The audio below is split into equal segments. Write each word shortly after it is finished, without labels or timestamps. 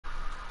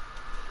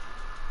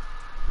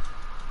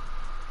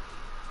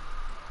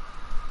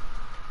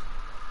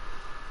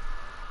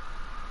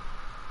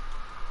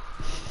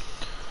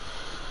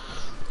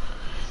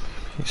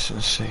Peace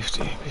and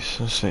safety, peace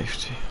and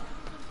safety.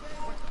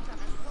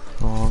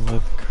 Long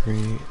live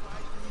Creed.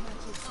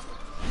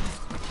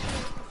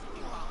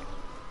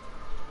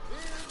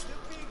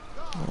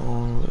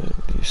 Long live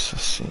the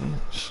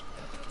assassins.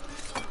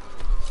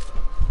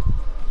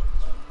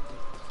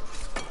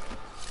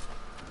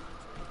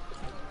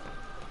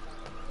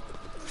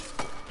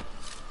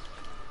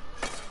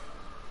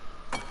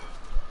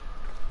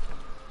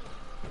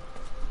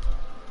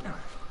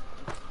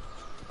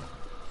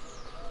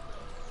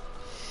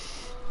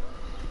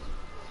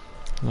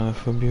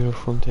 Another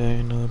beautiful day,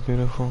 another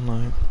beautiful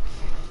night.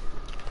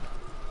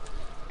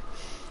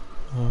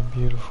 A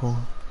beautiful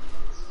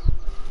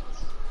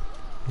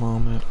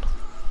moment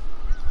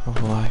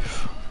of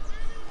life.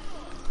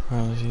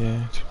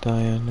 Rosier to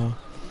Diana.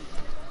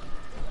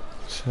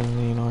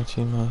 Celine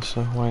Artemis,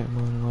 a white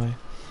moonlight.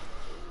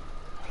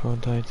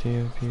 Aphrodite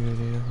of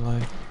beauty of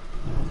life.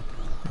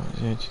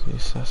 Rosier to the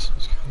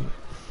Assassin's Creed.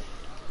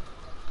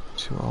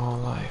 To all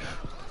life,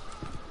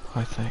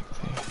 I thank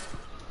thee.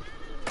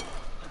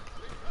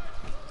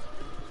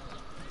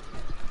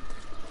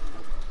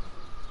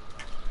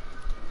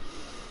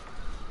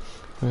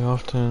 We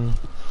often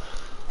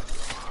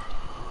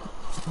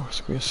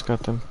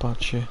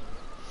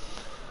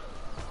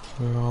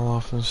we're all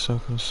often so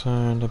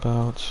concerned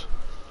about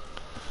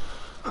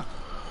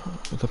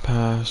the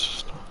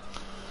past,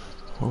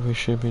 what we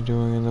should be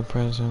doing in the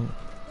present,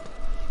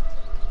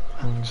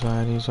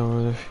 anxieties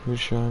over the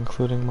future,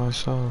 including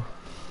myself.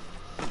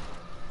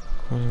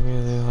 When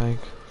really, like,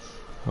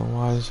 a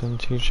wise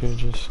teacher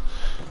just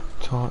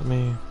taught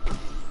me,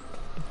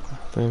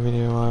 the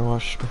video I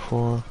watched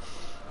before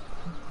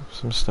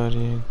some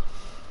studying,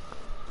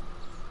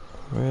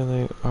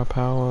 really our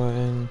power,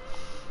 and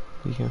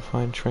we can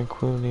find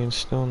tranquility and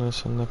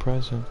stillness in the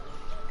present.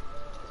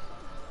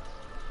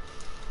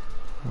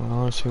 Well,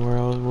 honestly, where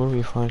else would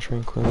we find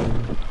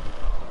tranquility?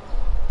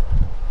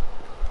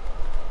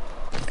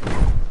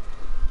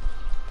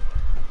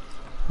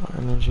 Our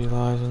energy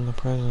lies in the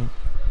present.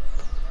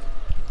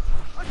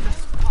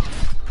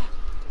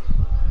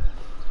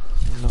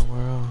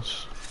 Nowhere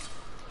else.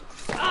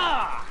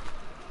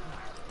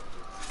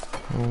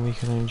 And we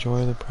can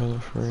enjoy the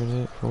present for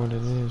what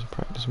it is,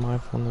 practice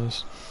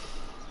mindfulness,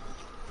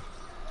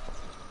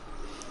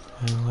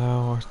 and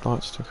allow our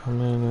thoughts to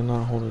come in and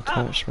not hold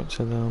attachment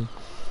to them,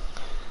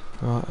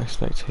 without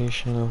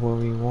expectation of what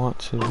we want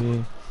to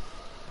be,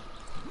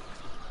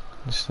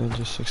 instead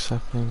just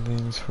accepting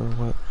things for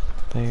what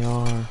they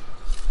are,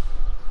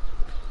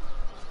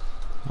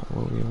 not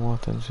what we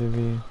want them to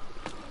be,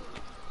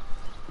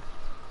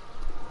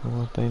 or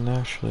what they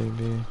naturally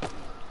be.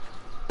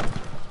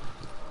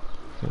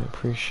 Can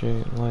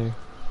appreciate life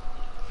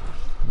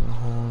in a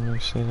whole new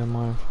state of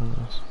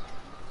mindfulness.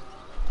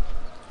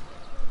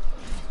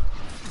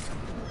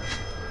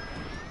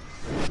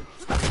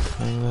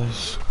 And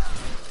this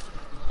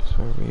is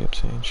where we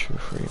obtain true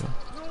freedom.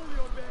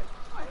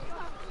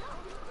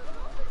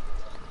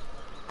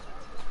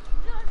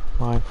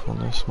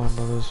 Mindfulness, my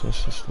brothers and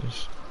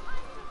sisters.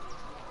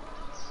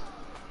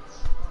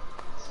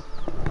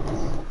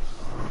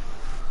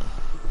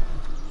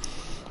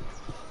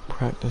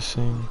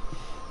 Practicing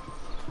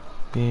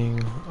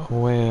being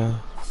aware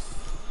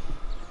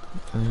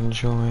and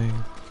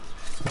enjoying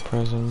the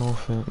present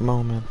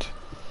moment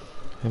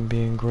and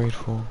being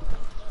grateful.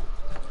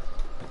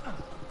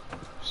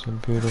 It's a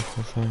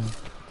beautiful thing.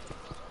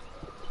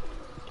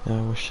 And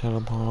I wish that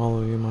upon all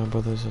of you, my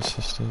brothers and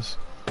sisters.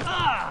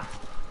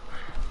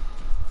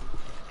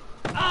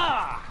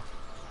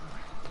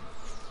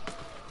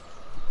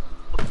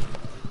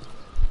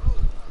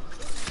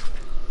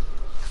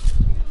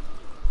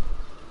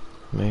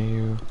 May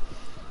you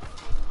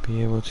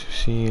be able to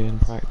see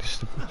and practice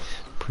to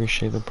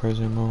appreciate the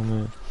present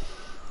moment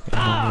and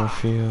all your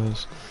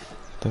fears,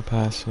 the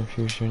past and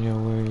future in your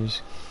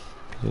worries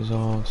be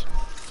dissolved,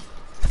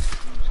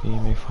 so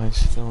you may find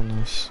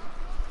stillness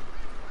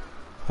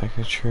like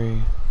a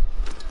tree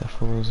that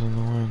flows in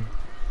the wind.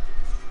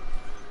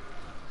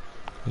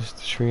 Because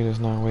the tree does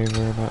not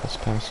waver about its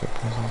past or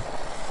present.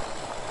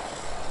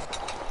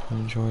 It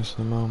enjoys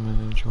the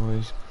moment,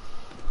 enjoys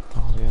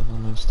all the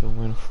elements, the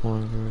wind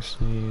flowing through its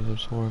leaves,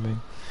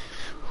 absorbing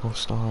full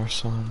star,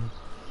 sun,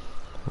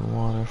 the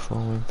water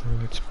flowing through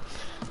its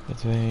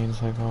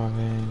veins like our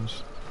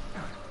veins.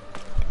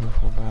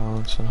 Beautiful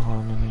balance and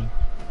harmony,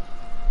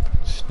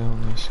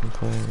 stillness and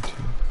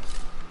clarity,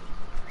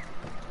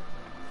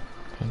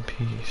 and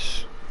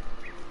peace.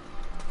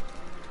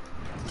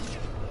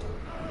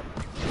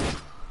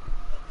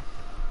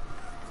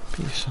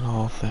 Peace in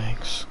all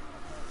things.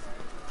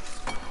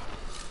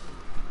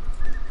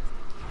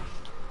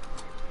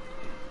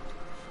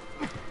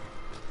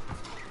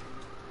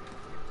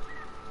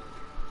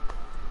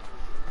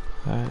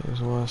 That is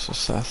what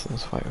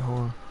assassins fight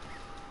for.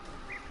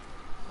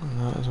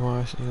 And that is what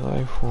I see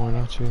life for,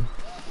 not to.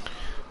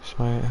 As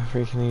my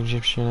African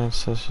Egyptian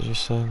ancestors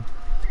just said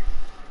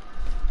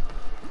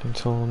and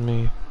told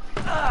me.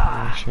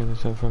 I share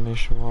this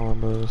information with all my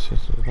brothers and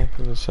sisters. Life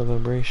is a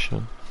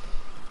celebration.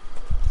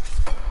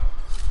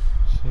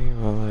 Savor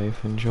a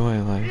life,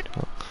 enjoy life.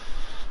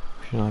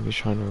 We should not be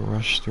trying to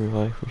rush through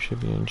life, we should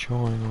be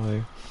enjoying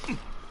life.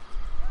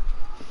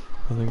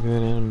 For the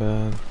good and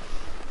bad.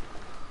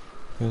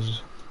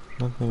 Because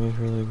nothing is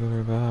really good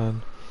or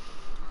bad.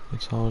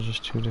 It's all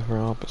just two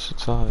different opposite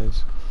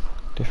sides.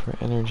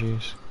 Different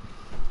energies.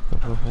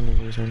 But both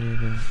energies are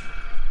needed.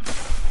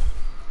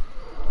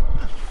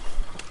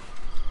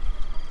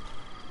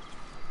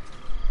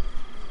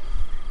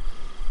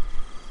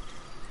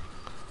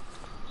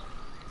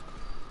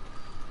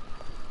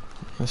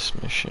 This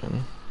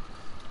mission.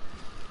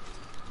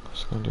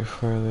 Let's go do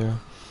further.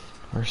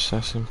 Our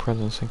assassin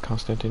presence in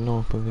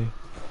Constantinople.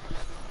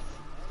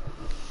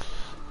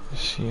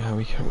 Let's see how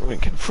we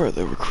can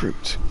further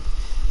recruit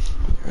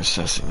our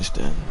assassins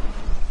then.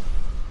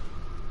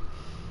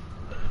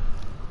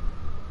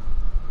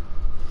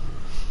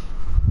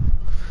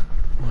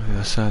 One of the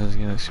assassins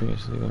gain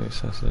experience legal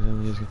assassin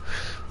and these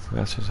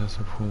assassins have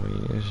support when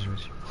he is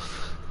with you.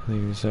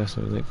 The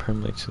assassin relate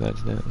permanently to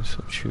that death,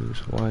 so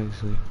choose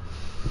wisely.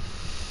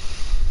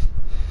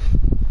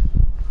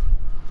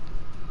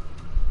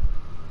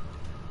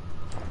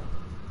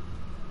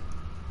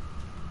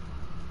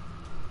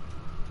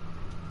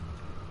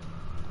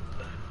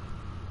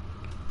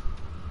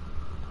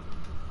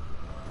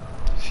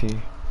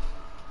 See.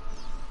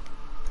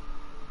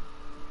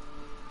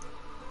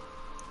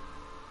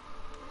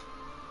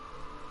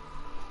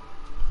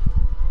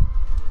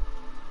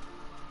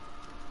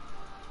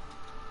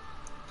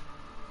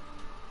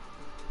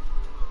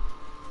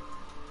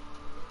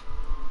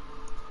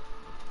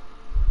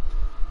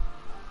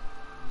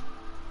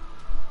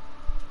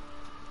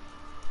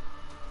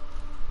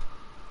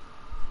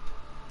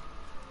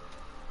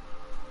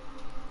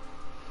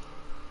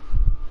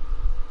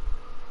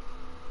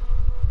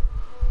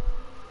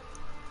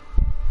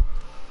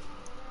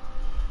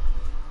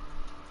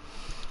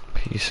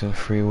 Peace and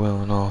free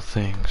will in all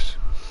things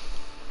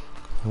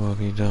will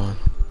be done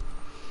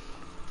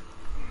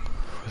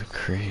for the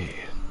creed.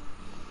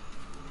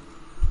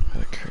 For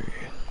the creed.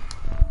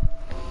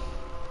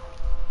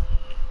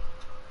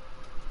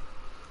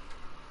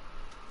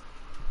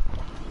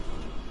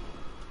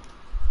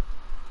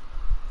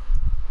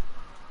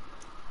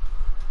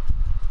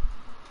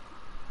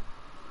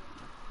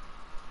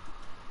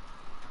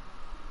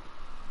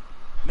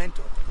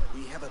 Mentor,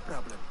 we have a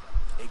problem.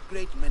 A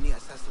great many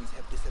assassins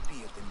have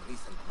disappeared in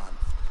recent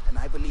months, and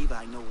I believe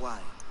I know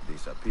why.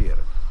 Disappeared?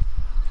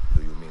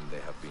 Do you mean they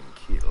have been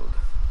killed?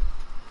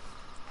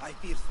 I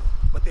fear so,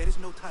 but there is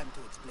no time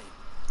to explain.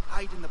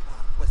 Hide in the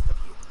park west of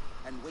here,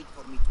 and wait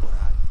for me to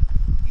arrive.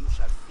 You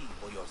shall see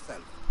for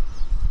yourself.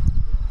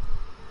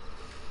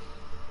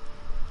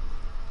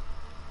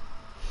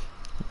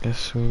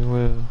 Yes, we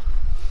will.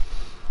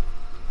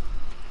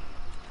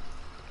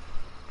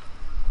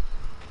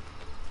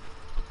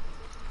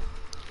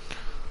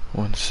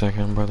 One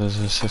second, brothers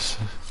and sisters,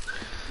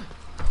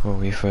 before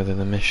we further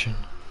the mission.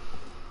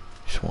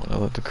 Just want to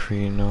let the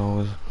creed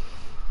know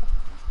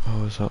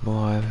who's up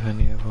alive, if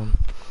any of them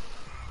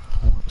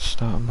want to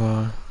stop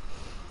by.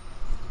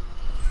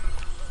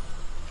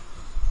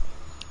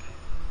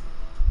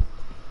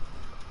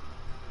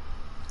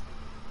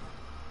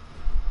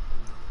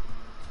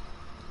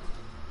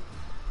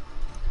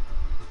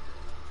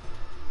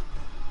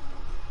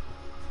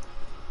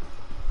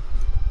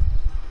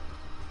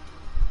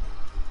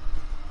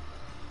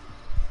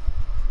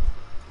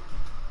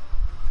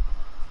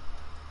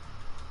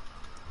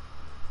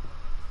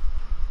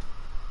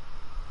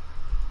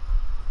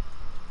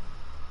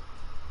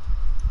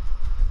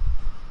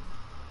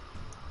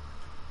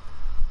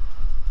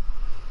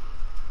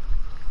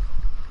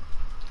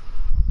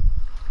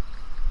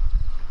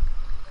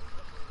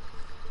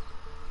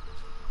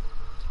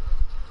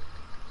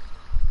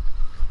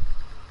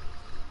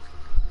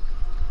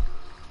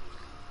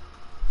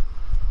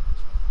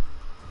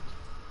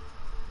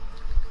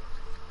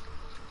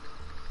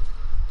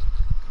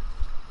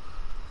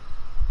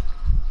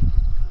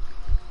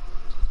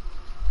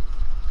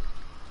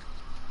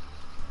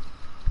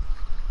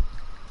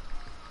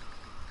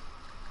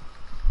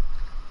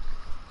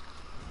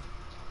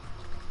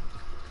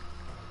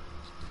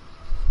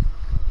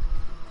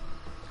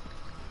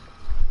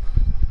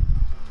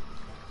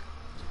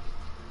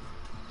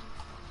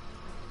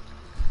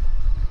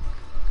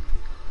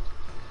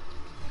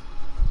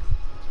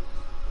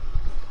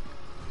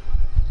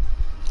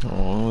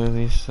 Along with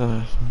these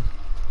assassins,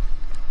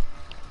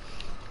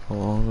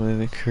 along with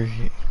the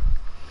creed.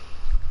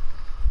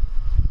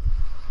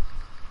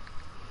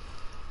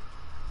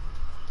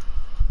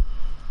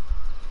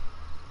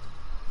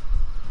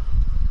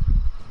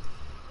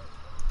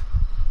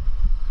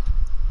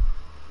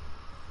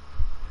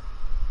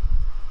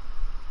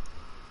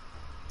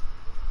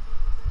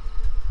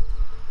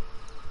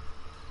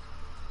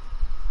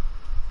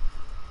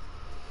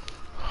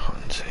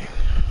 Hunting.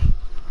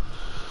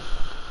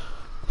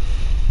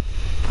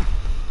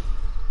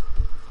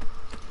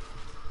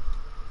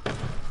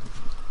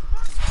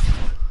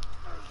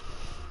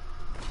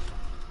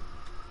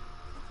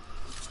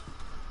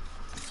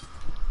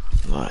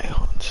 Night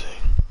hunting.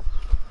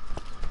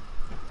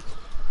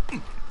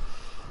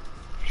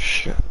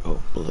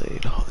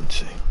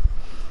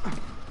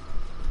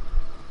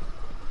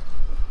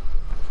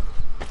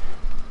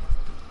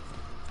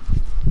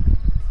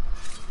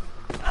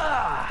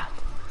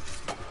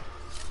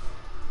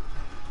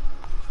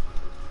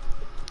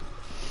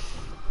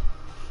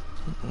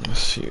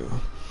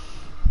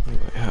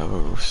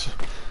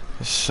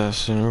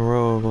 Assassin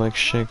rogue like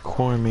Sheikh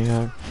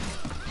Cormiak.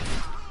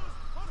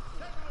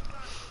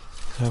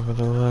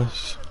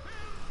 Nevertheless,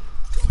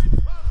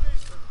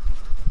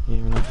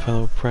 even a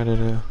fellow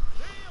predator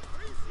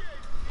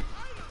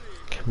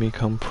can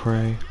become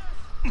prey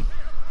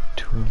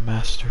to a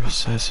master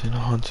assassin,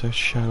 hunter,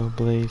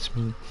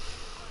 shadowbladesman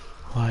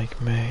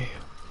like me.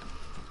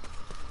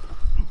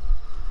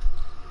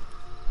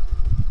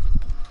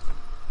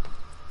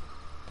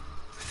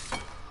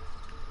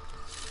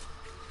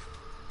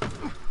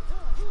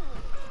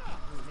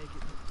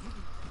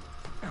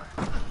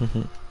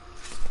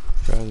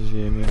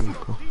 Grazie, mio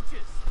amico.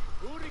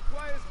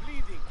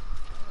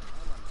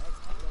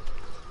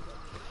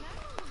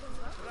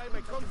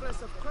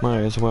 Might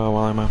as well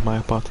while I'm at my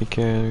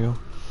apothecario.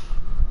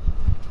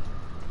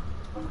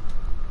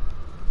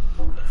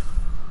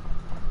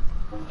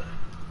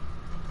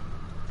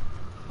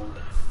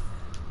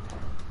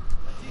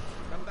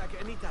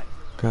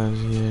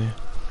 Grazie.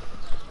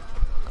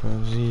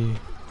 Grazie.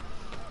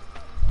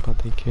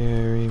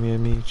 Apothecary, miei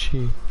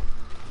amici.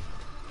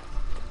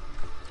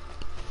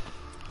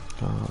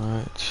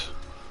 Alright.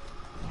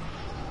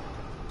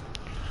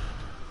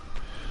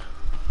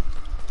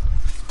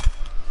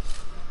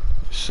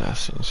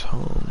 Assassin's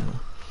home.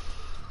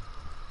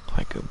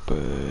 Like a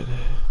bird.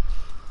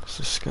 As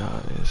the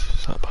sky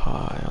is up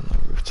high on the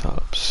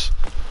rooftops.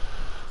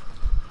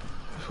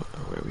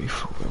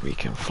 Where we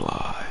can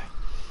fly.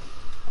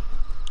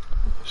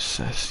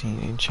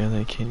 Assassin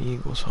angelic and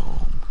eagle's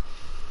home.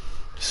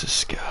 It's the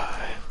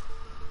sky.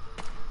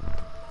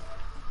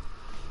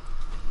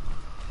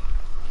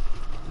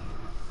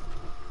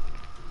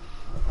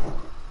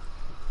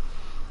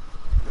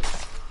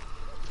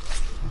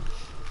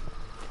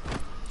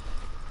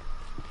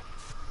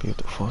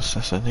 Beautiful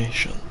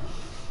assassination.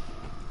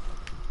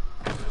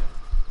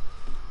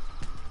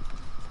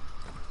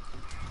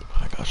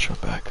 I got your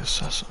back,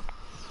 assassin.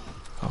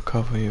 I'll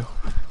cover you.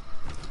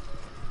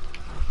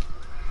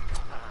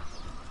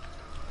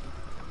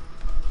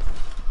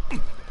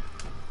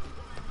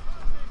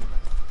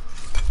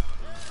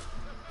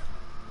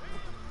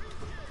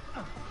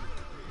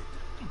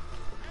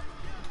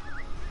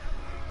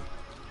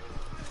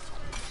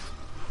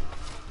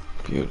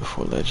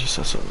 Beautiful ledge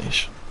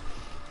assassination.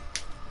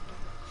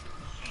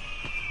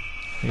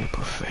 Leap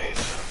of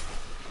faith.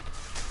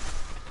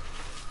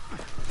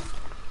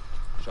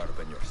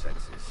 Sharpen your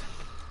senses.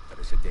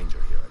 There is a danger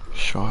here. I do not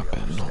Sharpen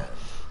understand.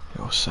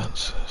 your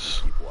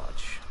senses. Keep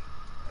watch,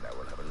 and I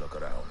will have a look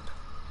around.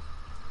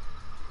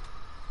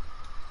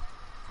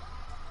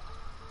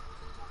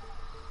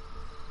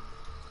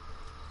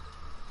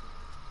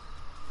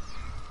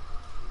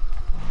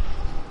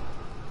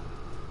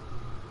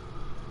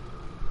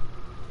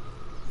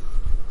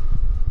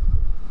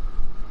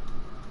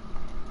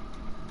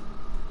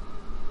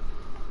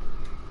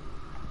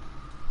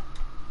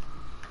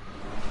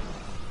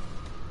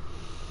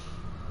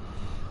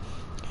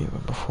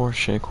 Even before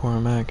Sheikh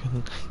Cormac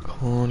and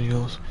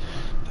colonials,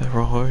 there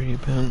have already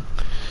been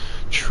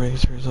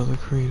traitors of the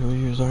creed who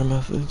used our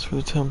methods for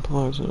the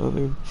Templars and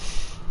other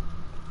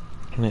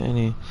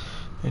any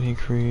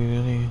creed,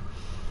 any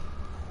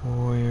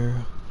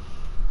warrior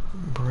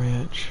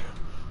branch,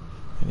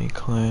 any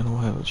clan will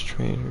have its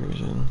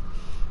traitors, and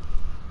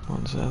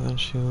ones that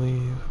eventually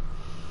leave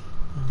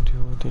and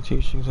do with their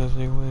teachings as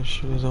they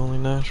wish. It is only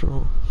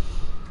natural.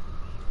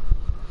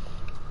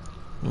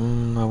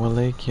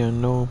 Awalakia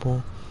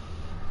noble,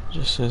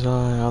 just as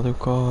I,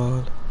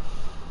 Alucard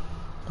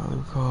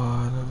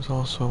was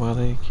also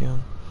Awalakian.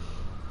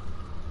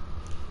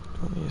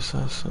 20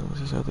 assassins,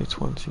 his early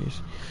 20s,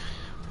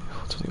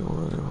 faithful to the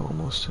order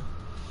almost.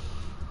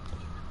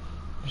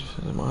 Just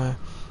as my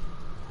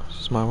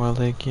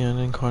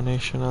Awalakian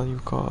incarnation,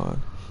 Alucard,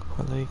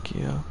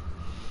 Awalakia.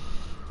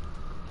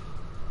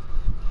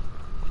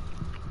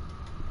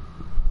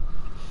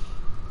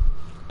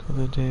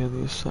 The day of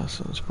the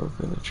assassins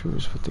brokered the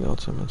truce with the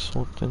ultimate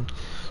sultan,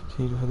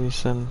 seed for the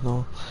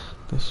sentinel.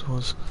 This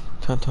was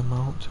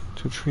tantamount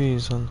to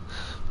treason.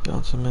 The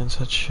Ottomans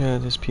had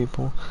shared his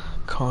people,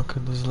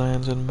 conquered his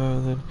lands, and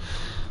murdered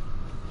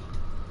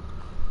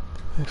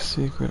their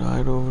secret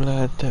idol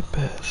Vlad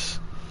Tepes.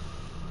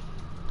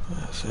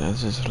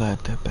 As is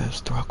Vlad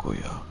Tepes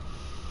Dracula,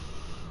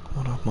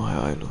 one of my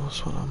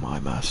idols, one of my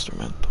master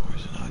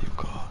mentors in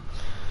Alucard.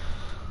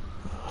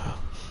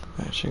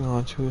 Matching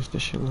on to his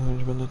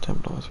disillusionment when the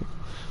Templars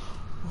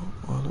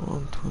were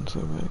on to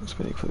the ranks,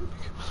 but he could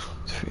be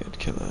feared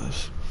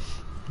killers.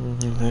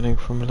 Learning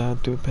from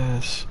Vlad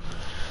Tepes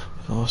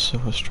is also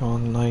a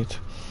strong knight.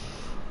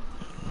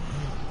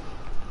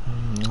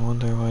 I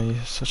wonder why he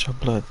has such a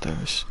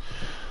bloodthirst.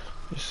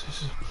 This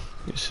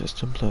is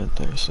the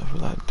bloodthirst of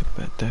Vlad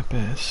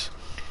Tepes.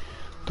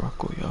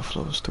 Dracula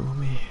flows through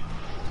me.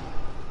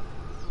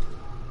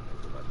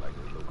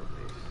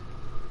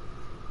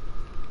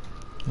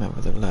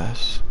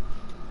 Nevertheless,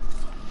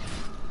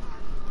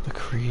 the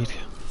creed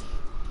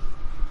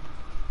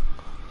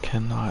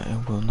cannot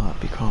and will not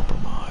be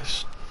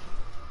compromised.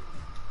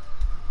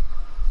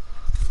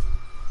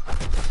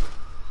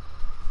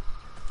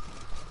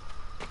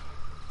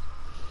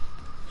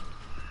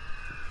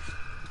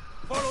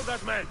 Follow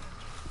that man.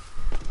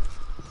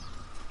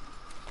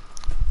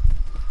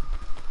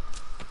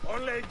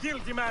 Only a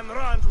guilty man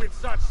runs with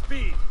such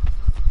speed.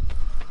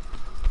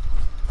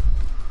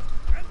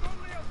 And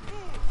only a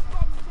fool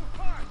stops to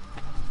fight.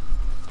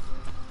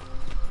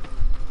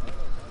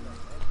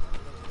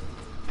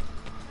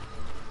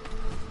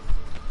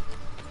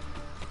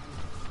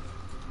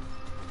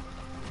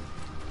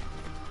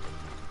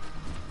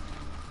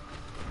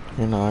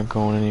 You're not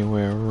going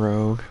anywhere,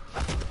 rogue.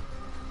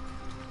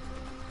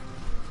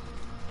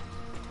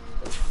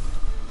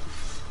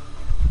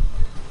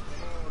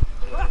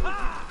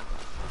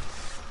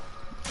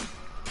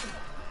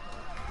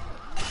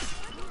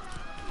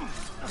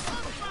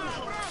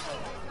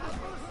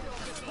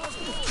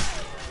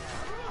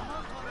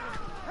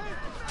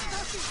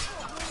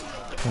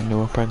 A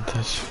new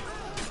apprentice,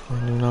 a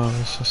new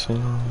novice, a new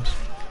novice.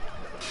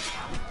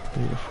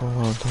 Beautiful,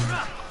 well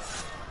done.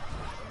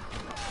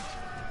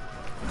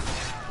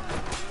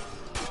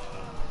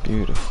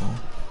 Beautiful.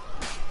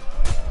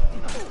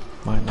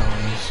 My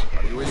novice.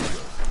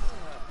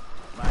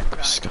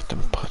 Just got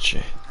them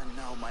punchy. And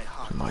now my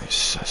heart. My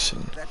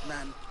assassin. That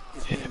man,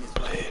 his Hidden name is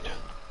blade.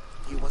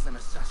 He was an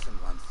assassin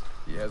once.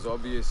 He has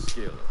obvious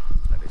skill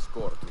and a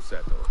score to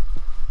settle.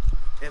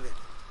 Evet.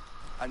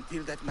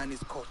 Until that man is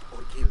caught or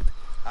killed,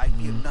 I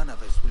fear none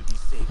of us will be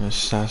safe. An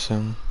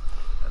assassin.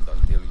 And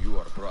until you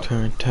are brought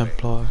Turned to his way,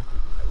 Templar.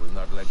 I will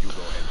not let you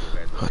go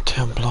head to A head.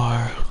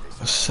 Templar.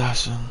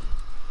 Assassin.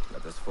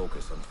 Let us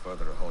focus on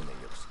further honing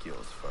your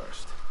skills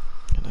first.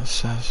 An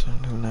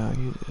assassin who now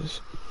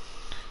uses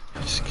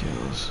his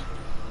skills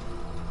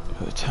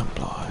for the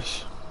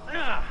Templars.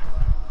 A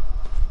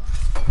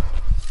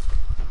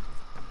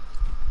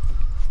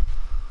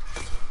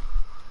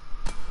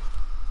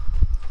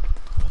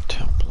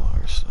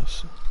Templar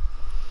assassin.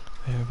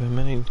 There have been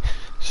many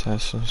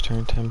assassins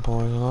turned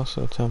Templars and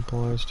also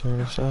Templars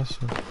turned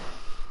assassins.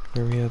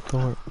 Here we had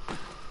Thor.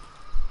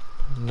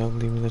 No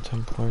leaving the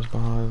Templars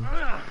behind.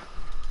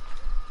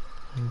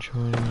 And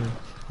joining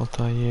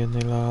Altair and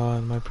Nero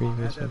in my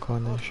previous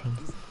incarnation.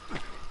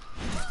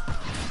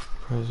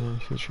 Present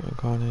and future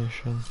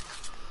incarnation.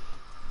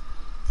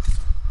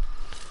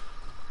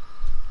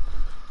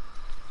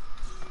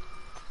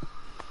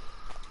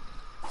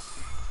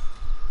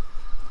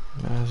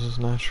 As is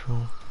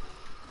natural.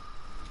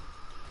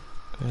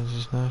 As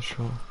is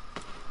natural.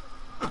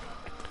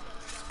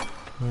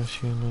 We're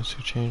humans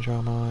who change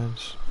our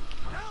minds.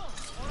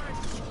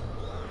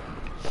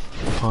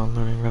 Upon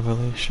learning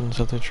revelations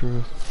of the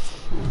truth,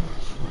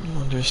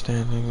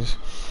 understandings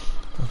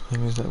of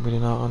things that we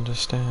did not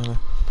understand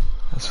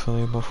as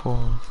fully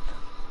before.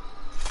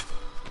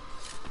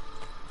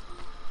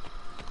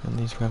 In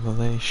these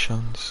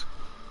revelations,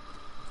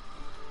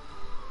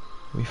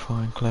 we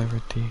find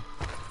clarity.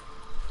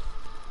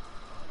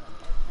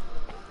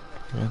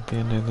 At the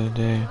end of the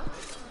day,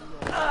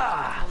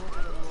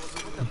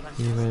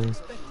 even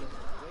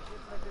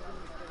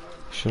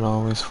should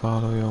always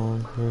follow your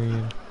own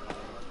greed.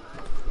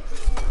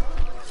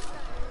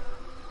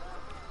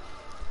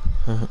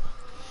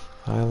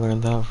 I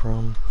learned that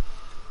from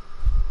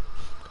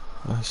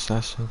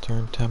assassin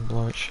turned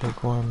Templar Sheikh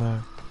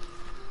Cormac.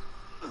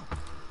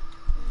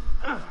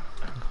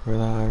 For that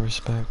I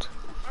respect,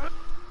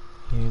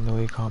 even though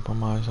he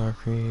compromised our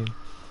creed,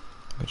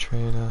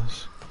 betrayed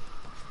us.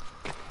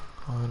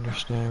 I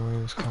understand where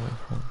he was coming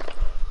from.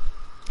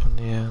 In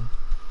the end,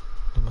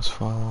 we must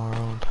follow our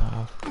own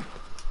path.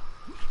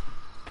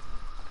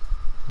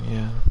 In the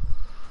end,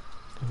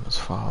 we must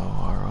follow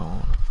our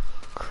own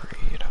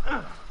creed.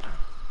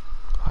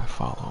 I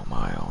follow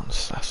my own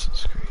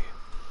Assassin's Creed.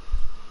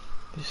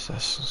 The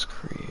Assassin's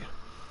Creed.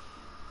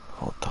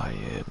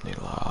 Altair,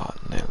 Nero,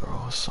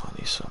 Hassan,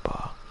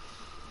 Sabbah.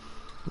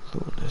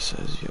 Luna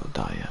says, Yo,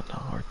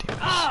 Diana,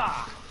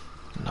 Artemis,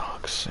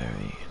 Nox,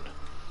 Serene.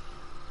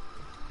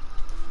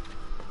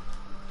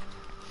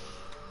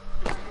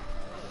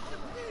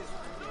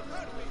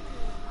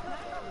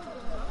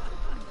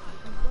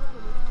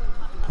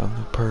 Of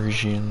the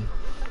Persian,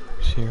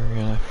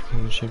 Syrian,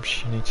 African,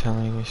 Egyptian,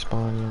 Italian,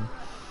 Hispanian,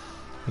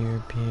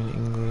 European,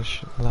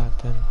 English,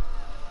 Latin,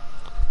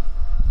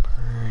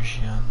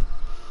 Persian,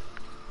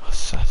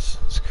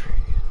 Assassin's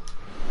Creed,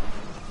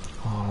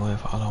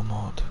 Olive,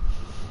 Alamot,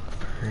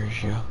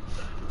 Persia,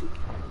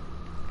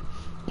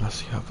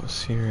 Asia of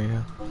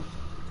Syria,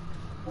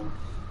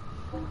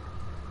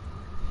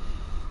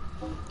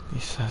 the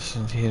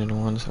assassins, hidden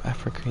ones of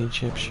Africa,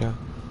 Egyptia,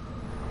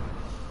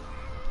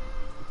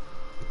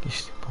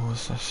 Istanbul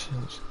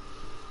assassins,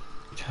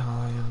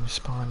 Italian,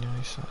 Spanish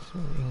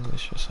assassin,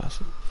 English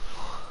assassin.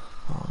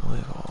 Long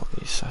live all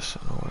the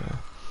assassin order.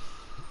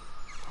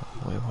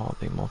 Long live all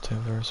the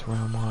multiverse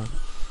realm on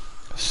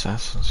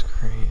Assassin's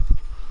Creed.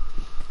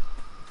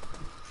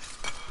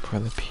 For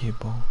the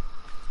people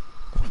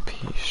of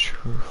peace,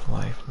 truth,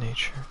 life,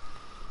 nature.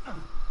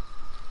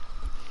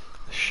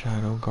 The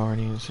shadow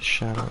guardians, the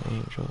shadow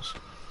angels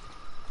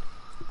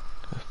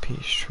of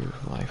peace,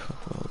 truth, life, of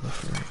will, the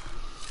free.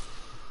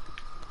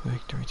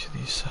 Victory to the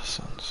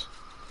assassins.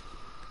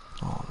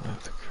 Long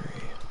live the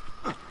creed.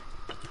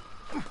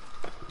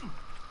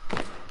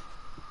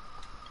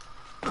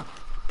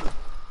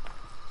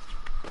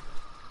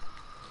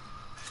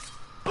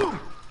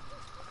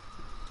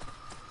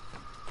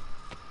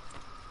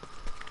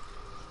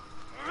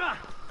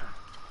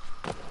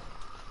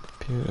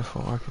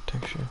 beautiful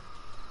architecture.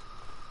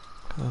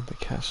 I love the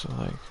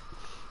castle-like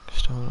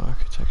stone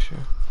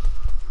architecture.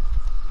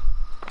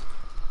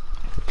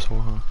 It's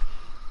wild.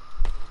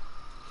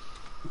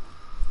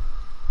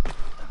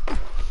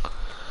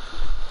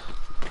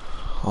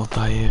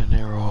 Altair,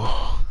 Nero,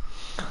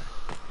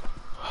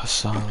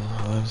 Hassan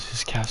loves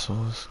his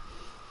castles.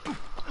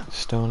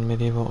 Stone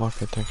medieval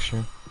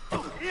architecture.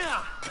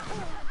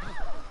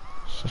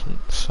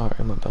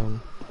 Sorry,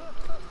 madame.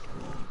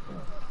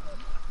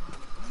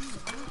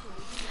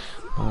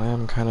 I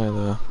am kind of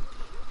the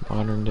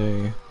modern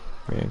day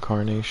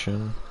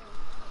reincarnation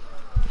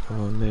of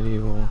a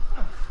medieval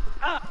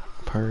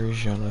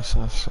Persian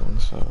assassin,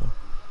 so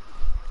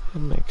it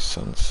makes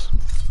sense.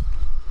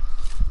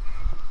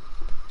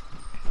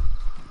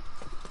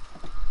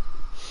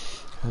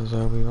 As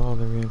are we all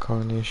the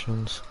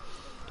reincarnations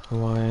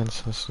of our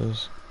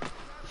ancestors,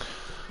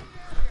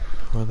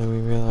 whether we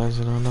realize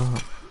it or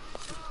not.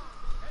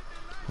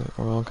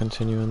 We're all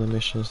continuing the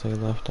missions they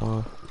left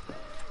off.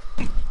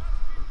 And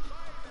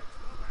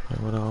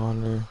what an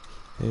honor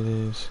it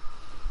is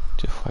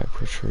to fight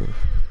for truth,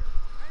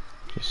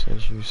 just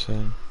as you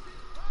said.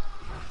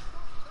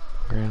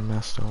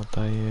 Grandmaster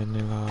Altair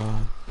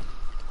Nila,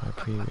 my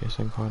previous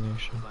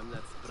incarnation.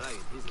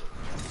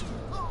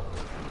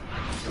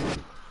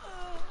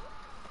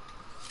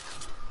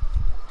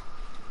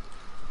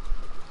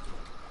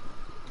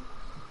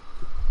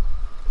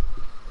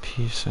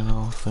 Peace in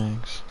all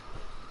things.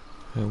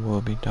 It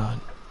will be done.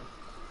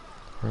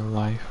 For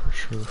life, for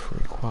truth, for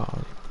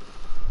equality,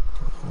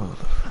 for the will of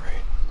the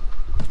free,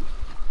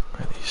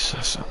 for the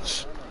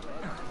assassins,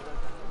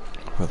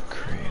 for the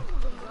creed.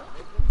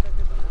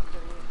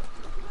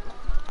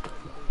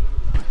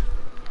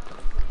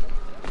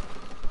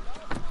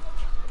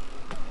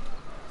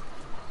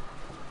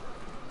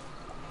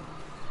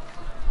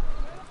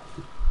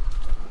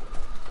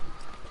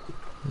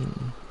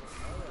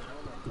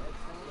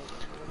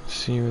 Let's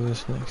see where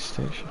this next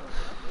station.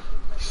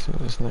 See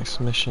where this next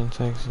mission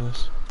takes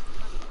us.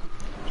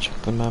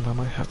 Check the map, I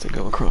might have to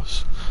go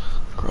across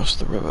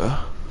the river.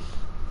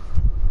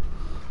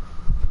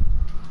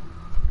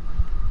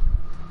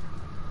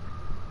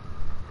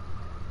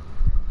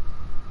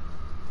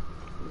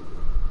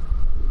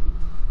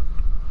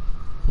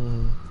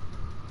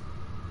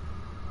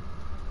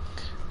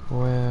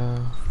 Where?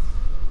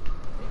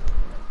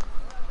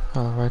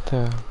 Oh, right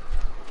there.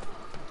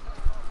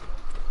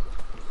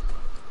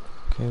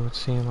 Okay, it would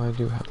seem I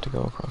do have to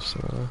go across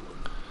the river.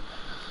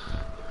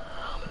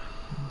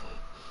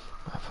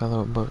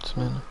 Fellow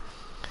boatsmen,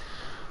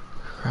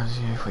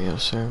 grazie for your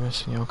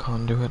service and your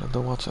conduit of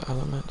the water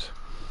element,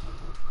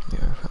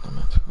 the earth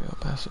element for your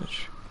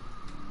passage.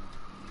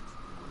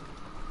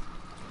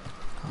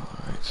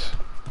 Alright.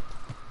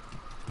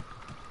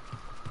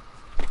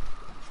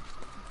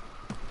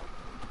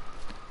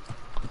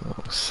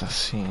 Little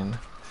assassin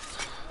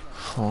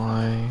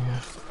flying.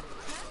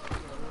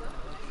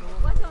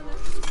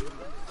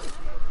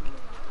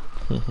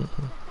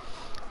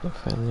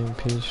 Defending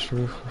peace,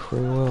 truth, and free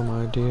will,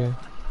 my dear.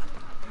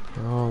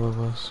 For all of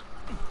us.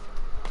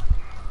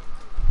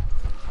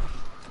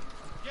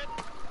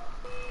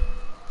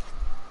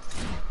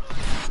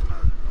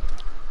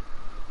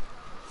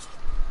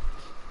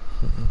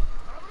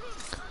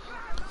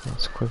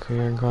 Let's quickly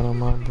get gun on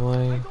my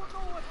blade.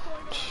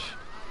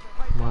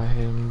 My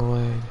hidden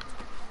blade.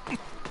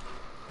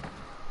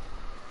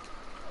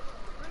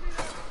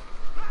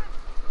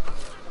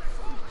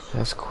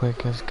 As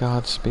quick as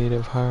Godspeed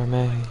of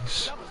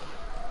Hermes.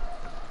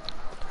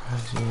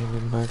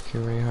 Transmuted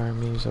Mercury,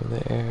 Hermes of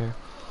the air,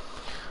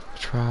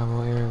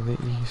 travel, air of the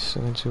east,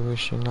 of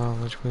intuition,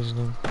 knowledge,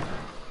 wisdom,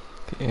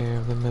 the air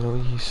of the Middle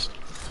East,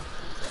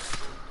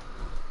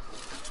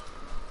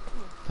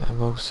 that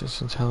evokes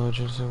its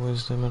intelligence and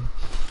wisdom,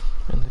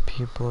 and the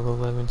people of the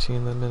Levantine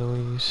in the Middle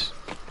East,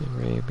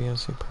 the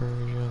Arabians, the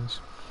Persians,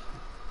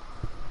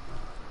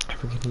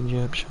 African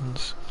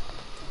Egyptians,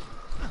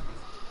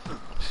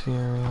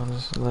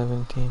 Syrians,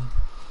 Levantine.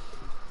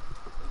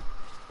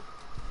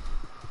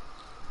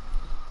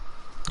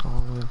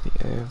 All with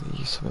the air of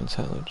the east of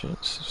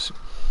intelligence,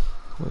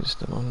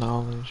 wisdom of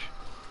knowledge,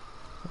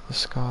 of the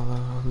scholar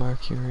of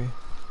Mercury,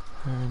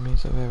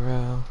 Hermes of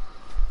Ariel.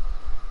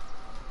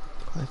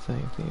 I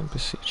thank thee and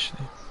beseech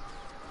thee.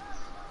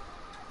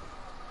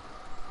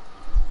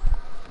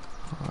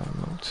 I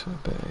am to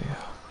obey.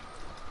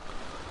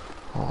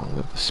 Along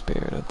with the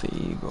spirit of the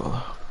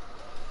eagle,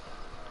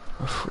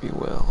 of free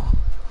will,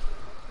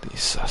 the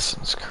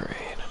assassin's creed.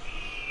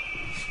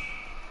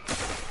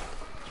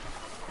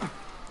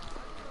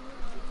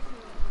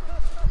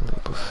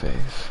 Leap of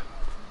faith.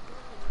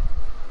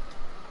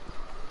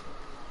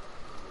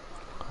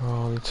 For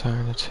all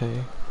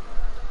eternity.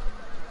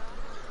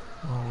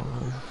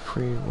 Long live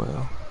free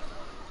will.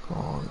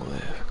 Long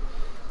live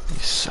the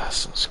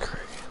Assassin's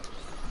Creed.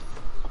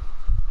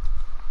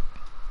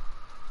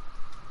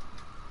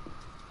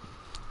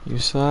 You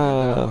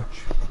saw.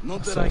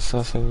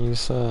 Assassin, you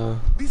saw.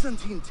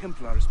 Byzantine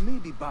Templars may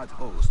be bad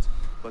hosts,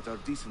 but are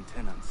decent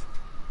tenants.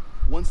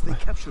 Once they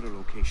capture a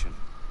location,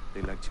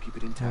 They like to keep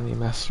it intact. The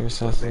master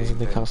assassins,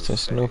 the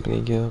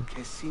Constantinople Guild.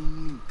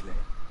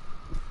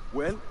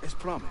 Well, as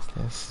promised,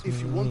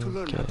 if you want to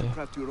learn how to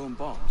craft your own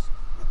bombs,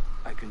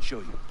 I can show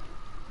you.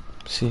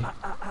 See?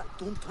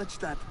 Don't touch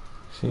that.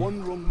 See?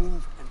 One wrong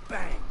move and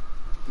bang,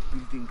 the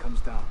building comes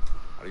down.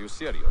 Are you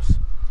serious?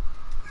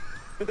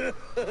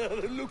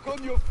 Look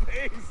on your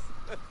face.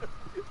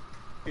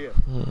 Here,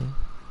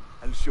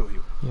 I'll show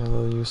you. Yeah,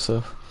 little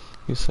Yusuf.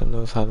 Yusuf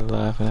knows how to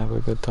laugh and have a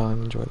good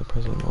time, enjoy the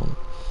present moment.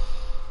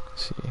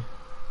 See?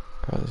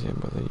 Proud your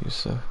brother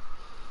Yusuf.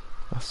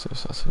 Master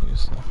assassin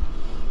Yusuf.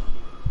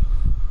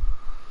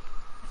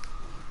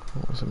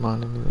 Always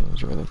reminding me to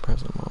enjoy the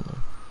present moment.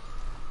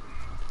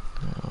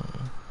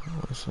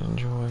 Always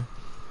enjoy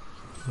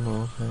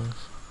little things.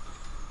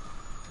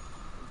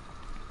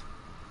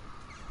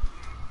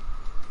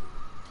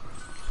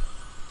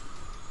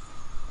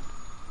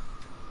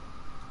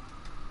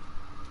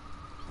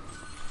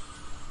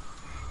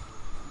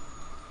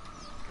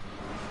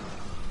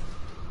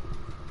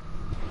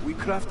 We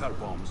craft our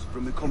bombs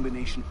from a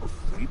combination of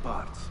 3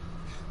 parts.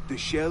 The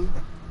shell,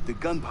 the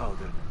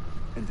gunpowder,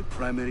 and the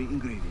primary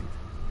ingredient.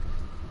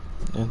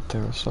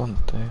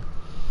 Interessante.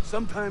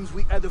 Sometimes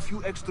we add a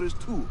few extras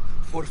too,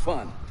 for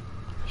fun.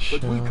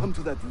 But we'll come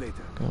to that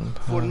later.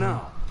 For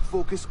now,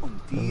 focus on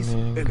these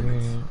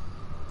elements.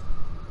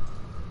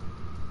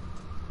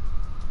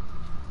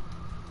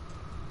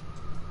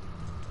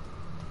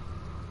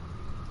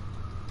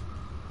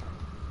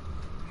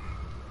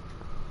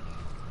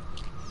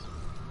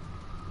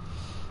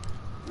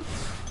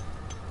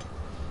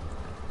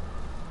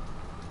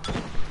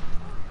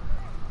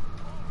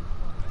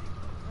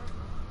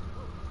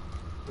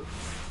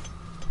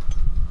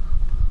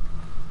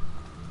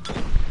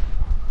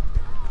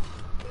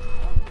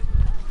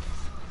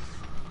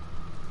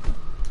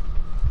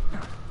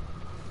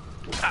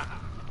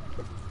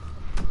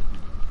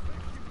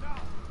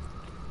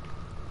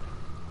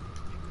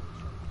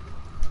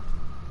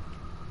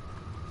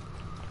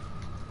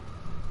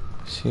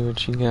 See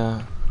what you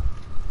got.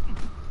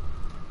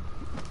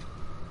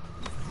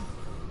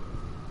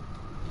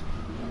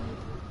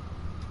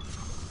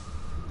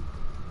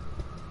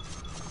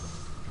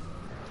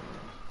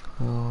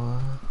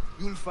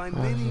 You'll find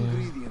many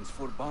ingredients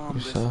for bomb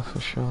yourself for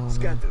sure,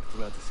 scattered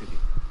throughout the city.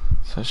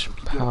 Such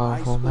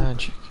powerful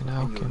magic and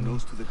alchemy.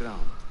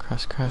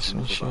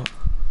 Craftsmanship.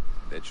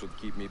 That should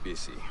keep me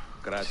busy.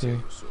 Grazie,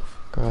 Yusuf.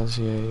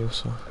 Grazie,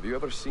 Yusuf. Have you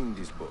ever seen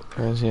this book?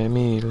 Grazie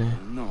mille.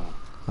 No.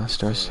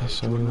 Master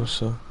Assassin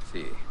Yusuf.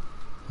 Si.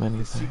 Many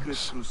The thanks.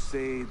 Secret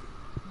Crusade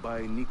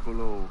by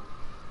Niccolo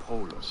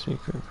Polo.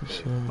 Secret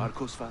Crusade.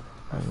 Marco's father.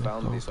 I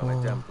found this on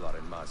a Templar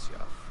in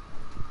Masyaf.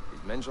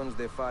 It mentions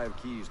the 5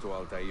 keys to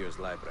Altair's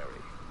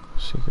library.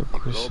 Secret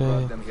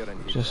Crusade.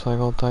 Just like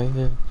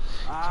Altair.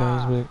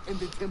 And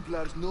the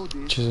Templars know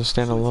this. Which is a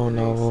standalone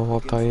novel of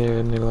Altair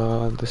and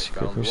the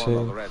Secret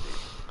Crusade.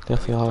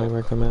 Definitely highly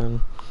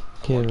recommend.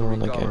 Get it on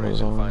like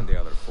Amazon.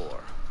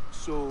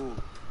 So,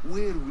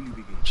 where will you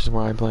begin? Which is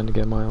where I plan to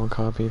get my own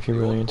copy if you're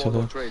really into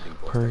the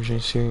Persian,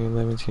 Syrian,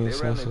 Levantine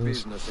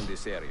assassins.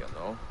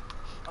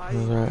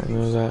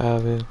 There's that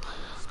avid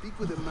Speak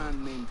with a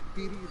man named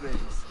Piri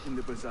Reis in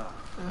the bazaar.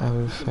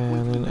 avid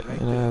fan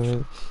and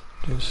avid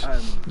just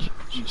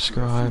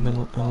scribe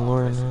and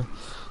learner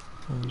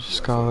and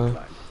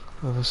scholar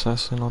of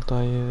assassin Altair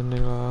and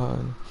Nero,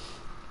 and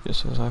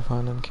just as I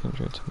find them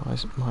kindred to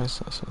my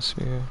assassin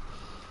sphere.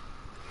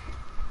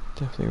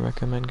 Definitely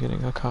recommend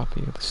getting a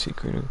copy of the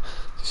Secret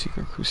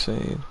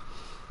Crusade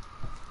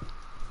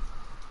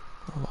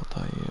of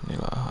Altair and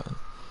Nero.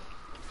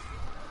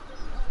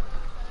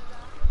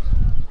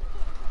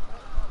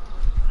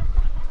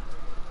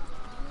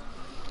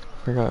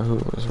 Forgot who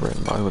it was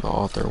written by, who the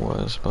author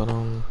was, but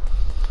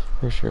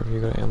pretty sure if you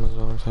go to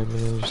Amazon, type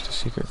in just the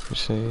Secret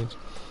Crusade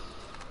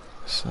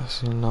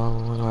assassin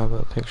novel, and I have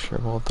a picture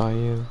of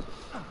Altair.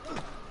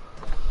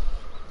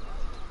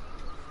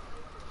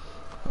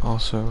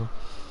 Also,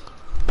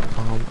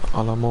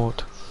 A la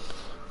Mort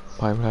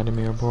by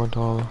Vladimir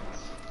Bordal,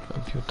 a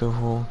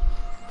beautiful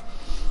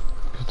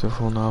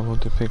novel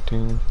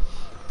depicting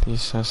the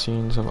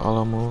assassins of A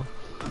la Mort,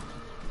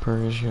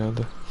 Persia,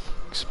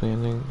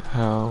 explaining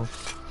how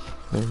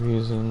the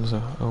reasons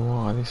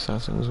why the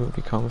assassins would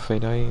become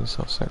Fedai,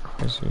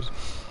 self-sacrificers.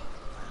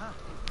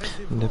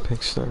 It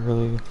depicts the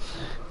early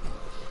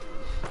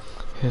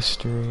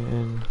history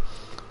and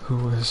who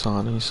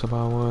Hassan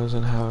Sabbah was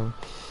and how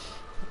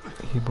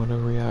he would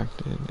have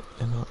reacted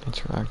and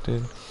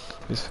interacted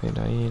with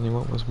Fedai, and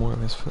what was more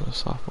of his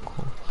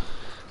philosophical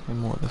and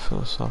more the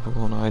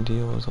philosophical and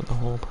ideals of the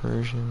whole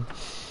Persian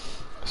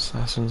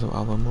assassins of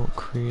Alamut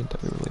creed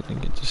that we really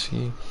didn't get to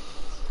see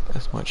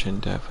as much in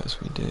depth as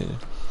we did.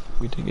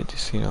 We did get to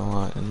see it a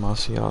lot in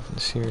Masyaf in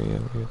Syria.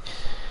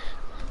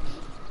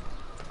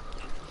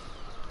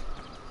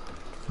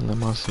 In the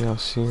Masyaf,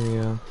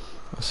 Syria,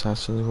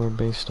 assassins were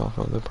based off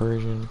of the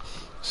Persian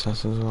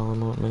assassins of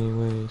Alamut in many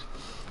ways.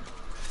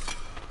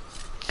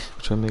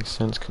 Which would make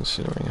sense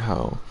considering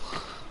how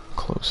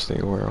close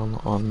they were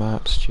on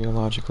maps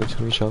geologically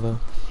to each other.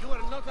 You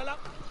are not allowed.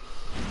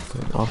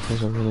 It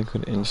offers a really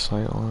good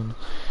insight on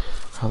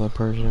how the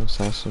Persian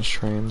assassins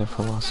trained, their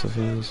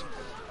philosophies,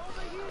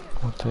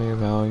 what they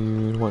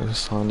valued, what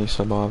Hassan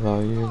Sabbah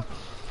valued,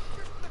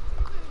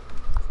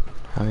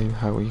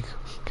 how he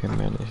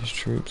commanded his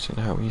troops, and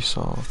how he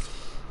saw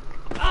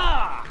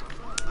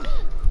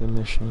the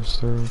missions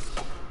through.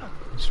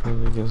 This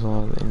really gives a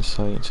lot of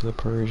insight into the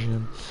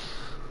Persian,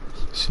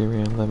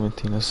 Syrian,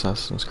 Levantine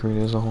Assassin's Creed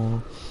as a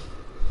whole.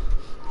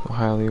 I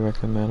highly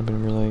recommend. I've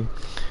been really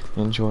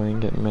enjoying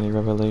getting many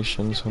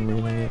revelations from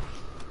reading it,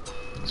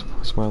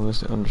 as well as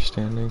the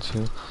understanding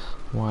to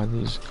why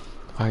these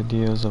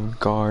ideas of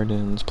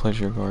gardens,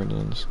 pleasure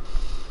gardens,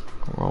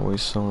 were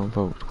always so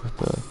invoked with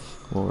the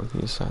lore of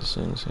the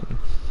assassins,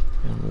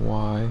 and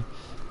why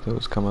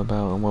those come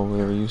about and what were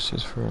their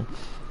uses for.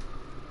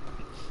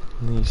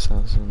 And the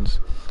assassins'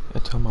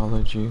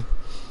 etymology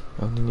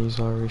of the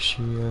Nizari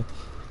Shia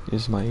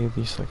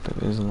Ismaili sect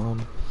of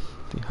Islam,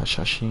 the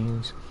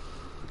Hashashins,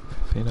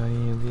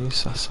 Fedayeen, the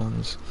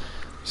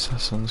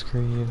Assassin's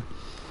Creed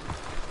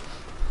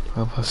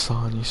of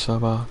Hassan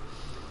Sabbah,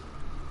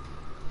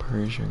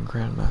 Persian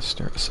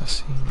Grandmaster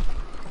Assassin.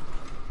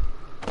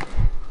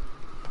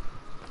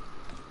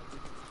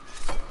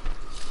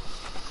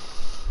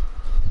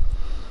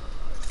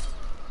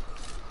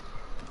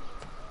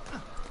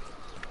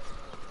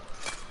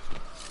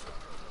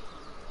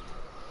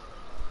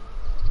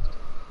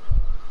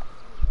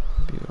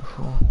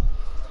 Beautiful.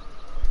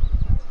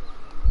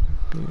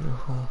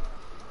 Beautiful.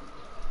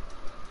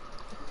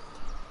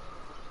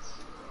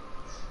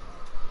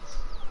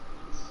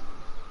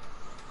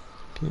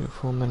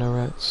 Beautiful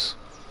minarets,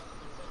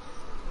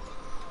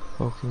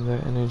 evoking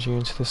their energy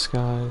into the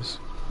skies.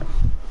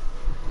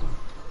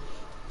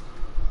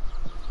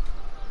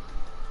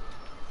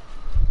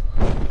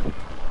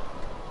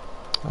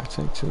 I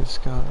take to the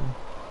sky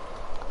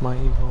my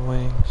eagle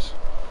wings,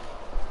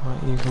 my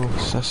eagle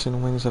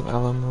assassin wings of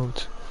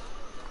Alamut.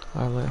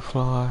 I let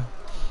fly.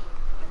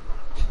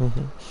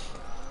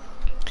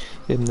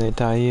 Ibn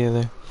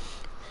Altair,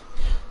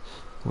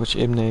 which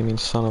Ibn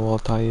means son of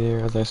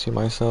Altair, as I see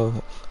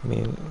myself. I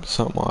mean,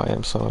 I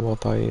am son of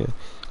Altair.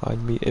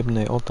 I'd be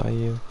Ibn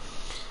Altair.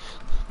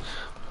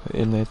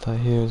 Ibn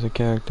Altair is a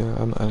character.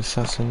 I'm an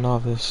assassin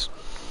novice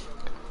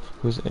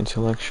who's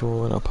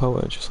intellectual and a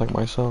poet, just like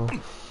myself.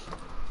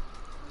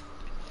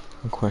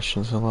 And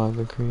questions a lot of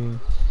the creed.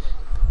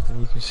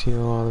 And you can see a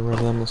lot of the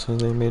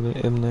resemblances they made in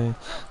Ibn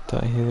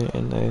Tahir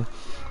and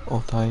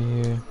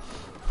Altair.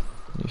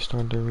 You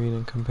start to read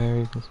and compare,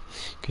 you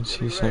can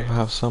see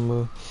how some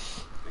of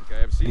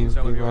the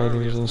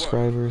writers and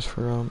scribers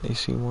for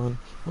AC1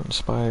 were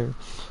inspired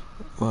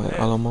by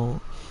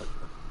Alamut.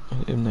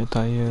 Ibn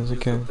Tahir as a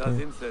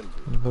character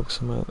invokes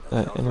some of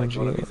that energy,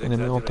 and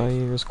Ibn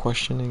Altair is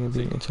questioning and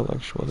being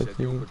intellectual. The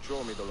creed.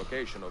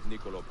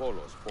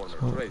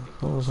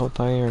 So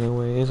Altair in a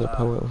way is a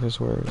poet with his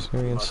words,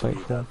 very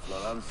insightful,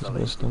 his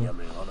wisdom.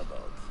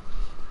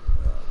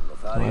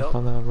 So I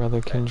found that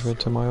rather kindred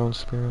to my own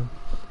spirit.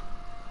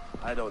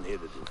 I don't hear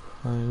the difference.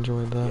 I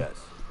enjoyed that.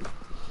 Yes.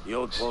 The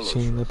old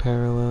Seeing the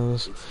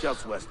parallels. It's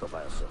just west of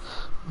Altair.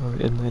 Or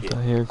Ibn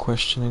Tahir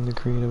questioning the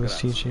creed of his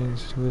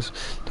teachings, who is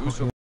talking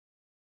to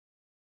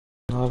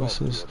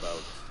novices.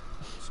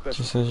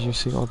 Just as you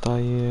see Altair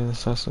in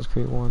Assassin's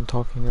Creed 1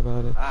 talking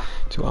about it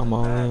to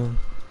Amalim.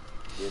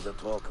 Here's a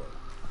talker.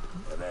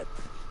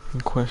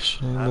 And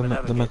questioning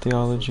the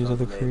methodologies of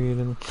the creed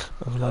and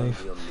of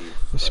life.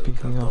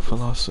 Speaking of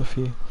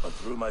philosophy. But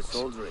through my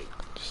soldiering,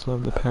 Just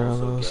love the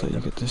parallels that you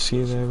get to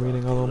see there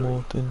reading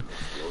Alamut and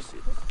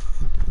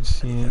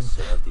seeing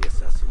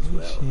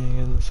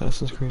in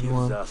Assassin's Creed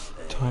 1,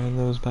 tying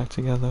those back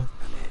together.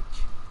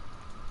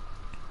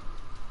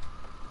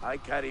 I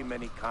carry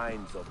many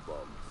kinds of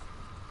bombs.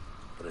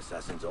 For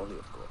assassins only,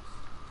 of course.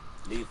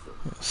 Lethal.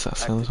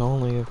 Assassins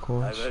only, of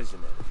course.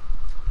 Diversionary.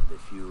 And a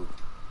few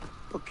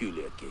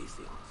peculiar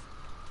casings.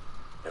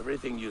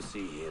 Everything you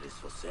see here is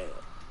for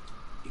sale.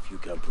 If you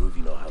can prove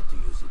you know how to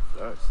use it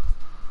first.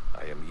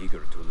 I am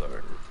eager to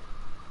learn.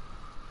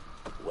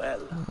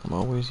 Well, I'm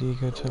always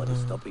eager to no one is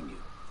learn. stopping you.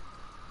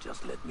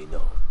 Just let me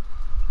know.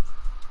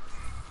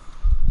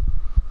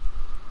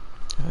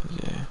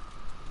 Yeah.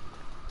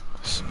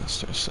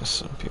 Master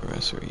Assassin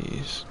Pure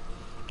Ease.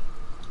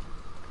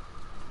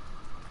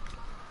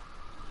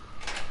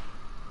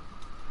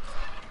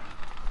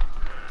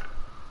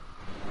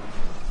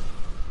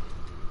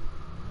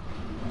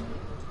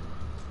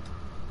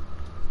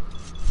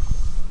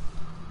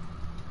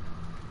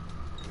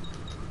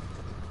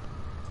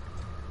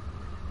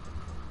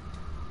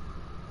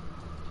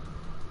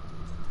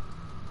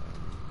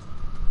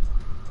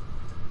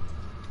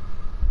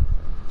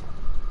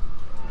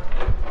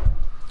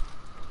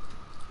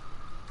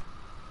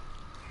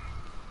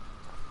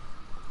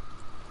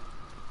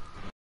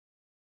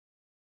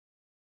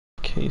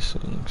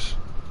 Casings.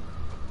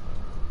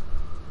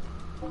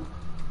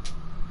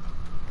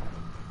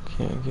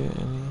 Can't get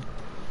any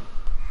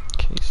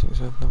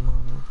casings at the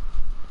moment.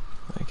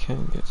 I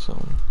can get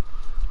some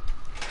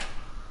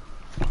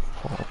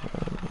for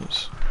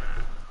enemies.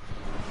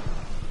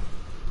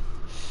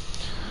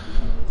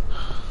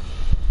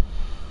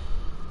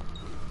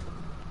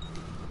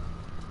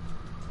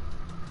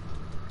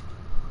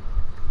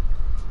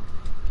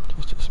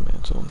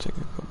 Dismantle and take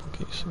a couple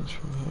casings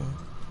from here.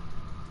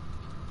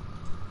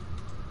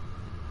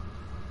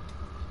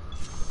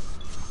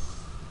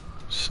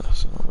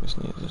 Assassin always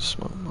needs to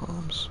smoke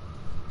bombs.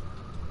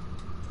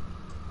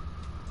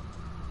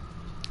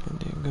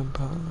 Indian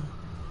gunpowder.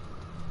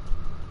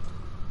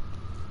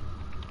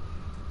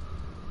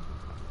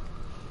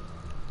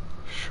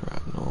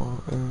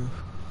 Shrapnel, earth,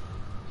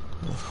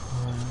 and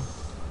fire.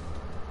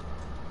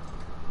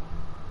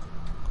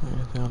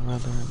 Anything on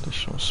rather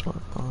additional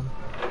smoke bomb.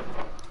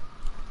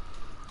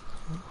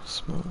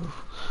 Smoke,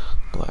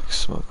 black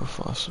smoke of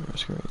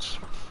phosphorus creates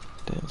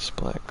dense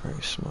black gray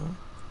smoke.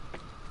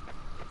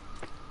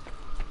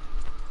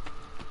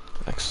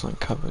 Excellent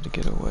cover to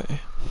get away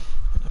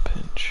in a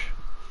pinch.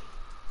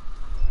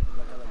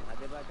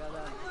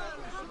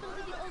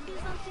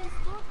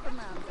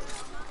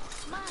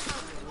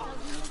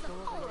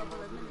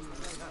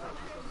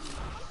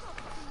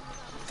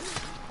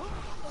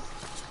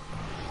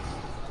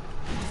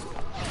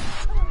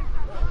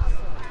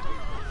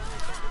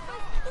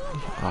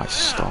 I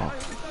stalk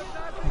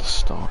the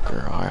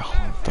stalker, I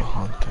haunt the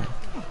hunter.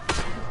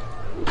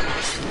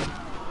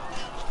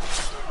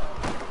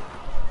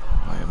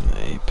 I am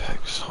the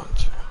apex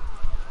hunter,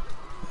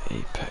 the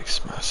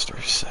apex master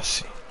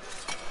Sessi.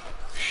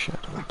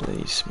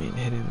 Shadowblades mean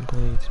hidden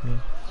blades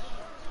mean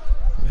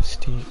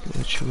mystique,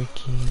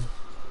 Lichwiki,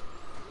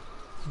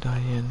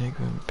 Dianic,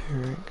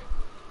 Empiric.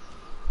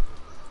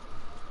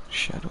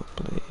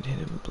 Shadowblade,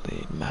 hidden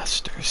blade,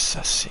 master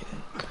Sessi.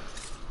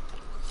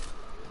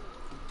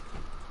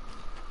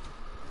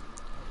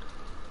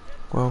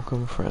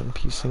 Welcome, friend.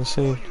 Peace and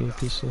safety.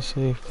 Peace and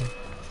safety.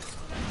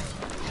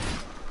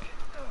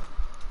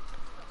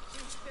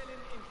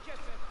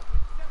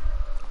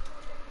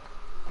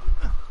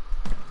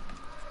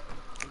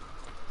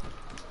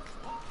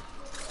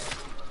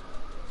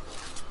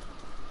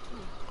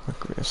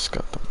 Agree's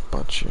got the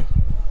butchie.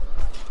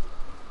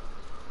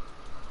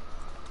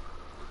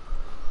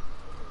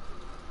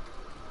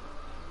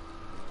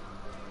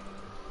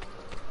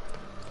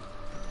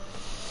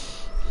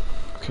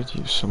 Could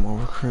use some more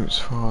recruits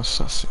for our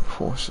assassin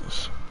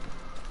forces.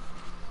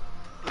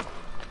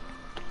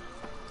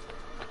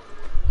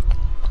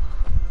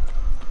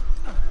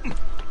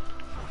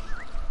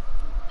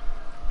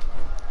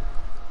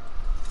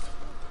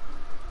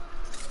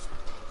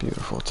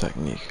 Beautiful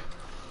technique.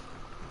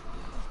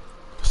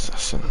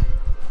 Assassin.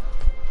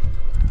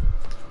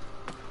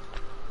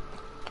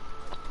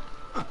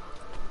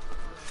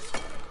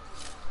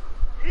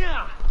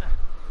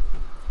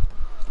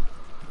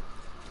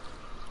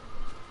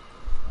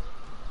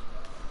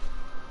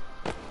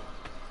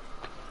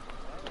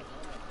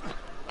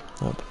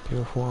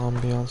 Beautiful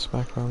ambience,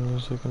 background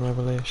music and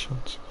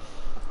revelations.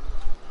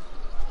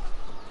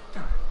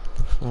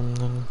 The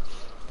feminine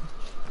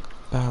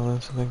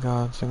balance of the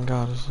gods and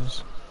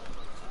goddesses.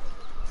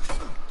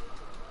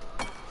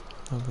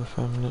 Of the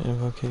feminine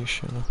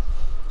invocation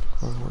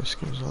our voice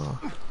gives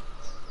off.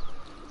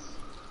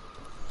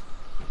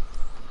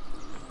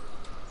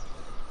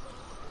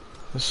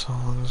 The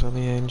songs of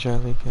the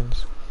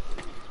angelicans.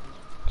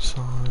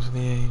 Songs of the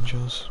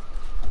angels.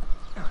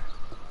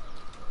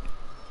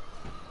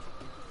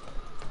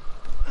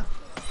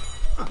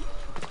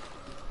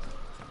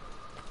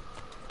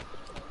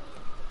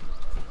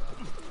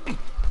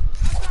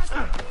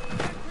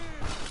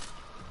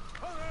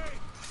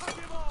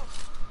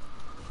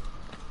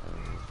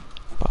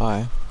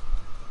 Bye.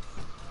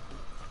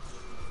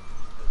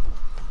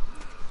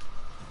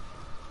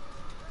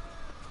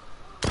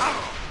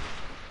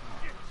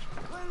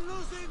 We're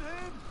losing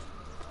him.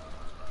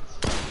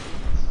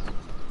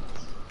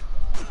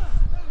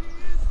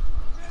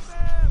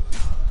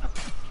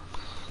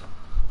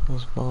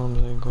 Those bombs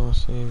ain't gonna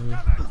save you.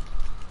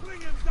 Bring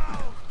him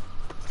down.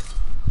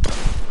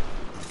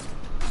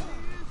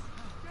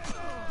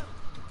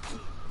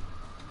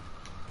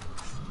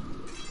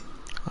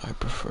 I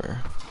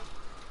prefer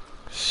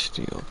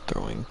steel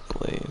throwing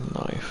blade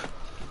knife.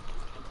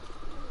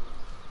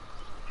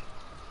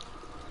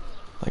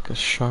 Like a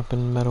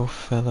sharpened metal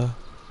feather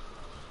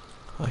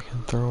I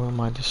can throw at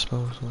my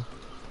disposal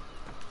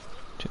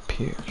to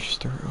pierce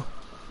through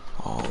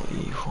all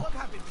evil. What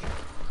happened here?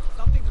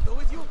 Something to do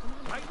with you?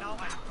 Right now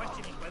I'm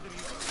questioning whether you...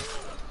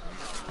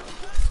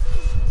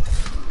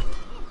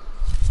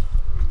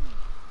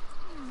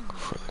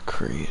 For the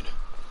creed.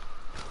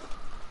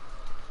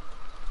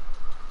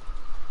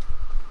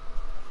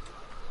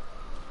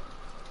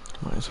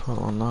 Might as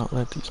well not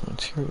let these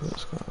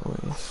materials go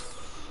to waste.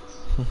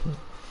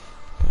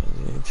 Gotta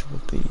get into the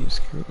thieves'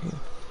 creed.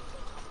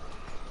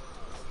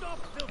 Stop,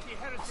 filthy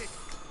heretic!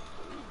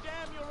 You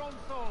damn your own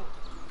soul!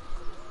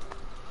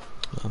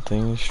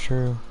 Nothing is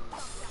true.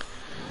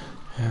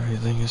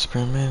 Everything is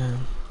permitted.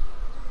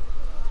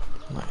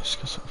 Nice,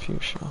 got some few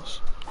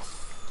shells.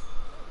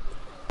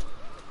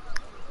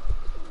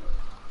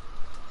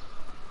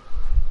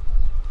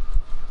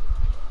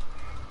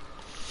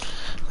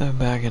 They're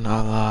back in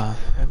Allah.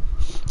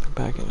 They're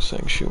back in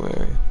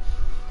sanctuary.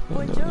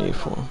 There's no need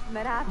for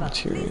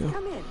material.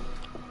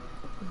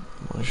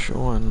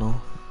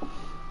 Buongiorno.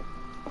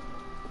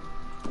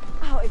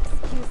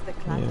 Mr.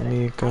 Clutter.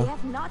 amica. I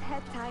have not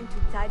had time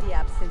to tidy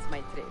up since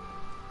my trip.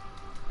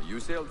 You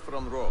sailed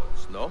from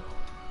Rhodes, no?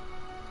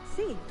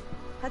 See,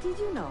 how did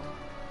you know?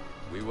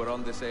 We were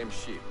on the same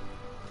ship.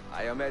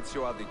 I am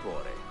Ezio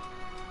Auditore.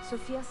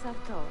 Sofia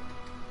Sartor.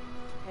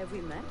 Have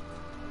we met?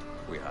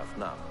 We have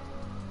now.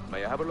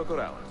 May I have a look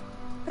around?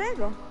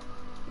 Prego.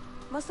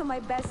 Most of my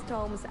best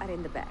tomes are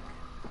in the back.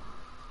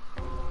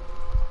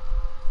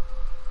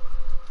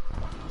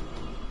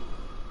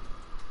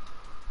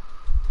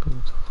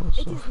 Beautiful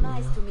It is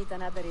nice Sofia. to meet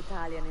another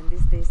Italian in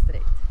this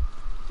district.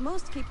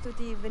 Most keep to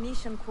the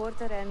Venetian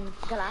Quarter and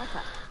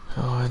Galata.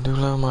 Oh, I do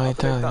love my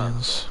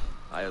Italians.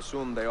 I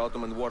assume the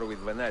Ottoman war with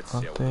Venezia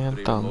would Altair have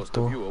driven most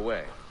tanto. of you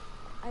away.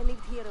 I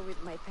lived here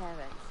with my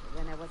parents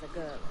when I was a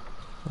girl.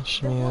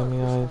 Lasciami la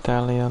mia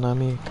Italian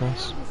amicas.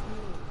 I always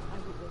knew I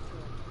would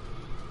return.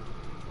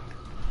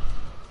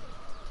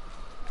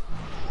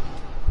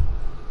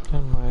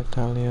 And my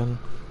Italian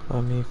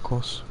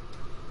amigos.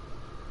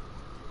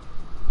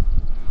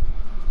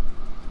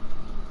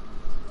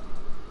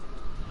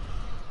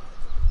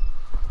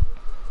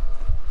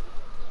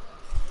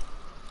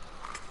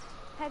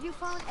 Have you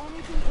found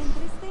anything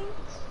interesting?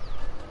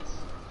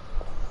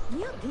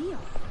 Mio Dio!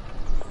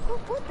 Who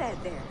put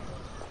that there?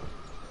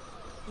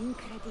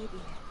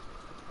 Incredibile.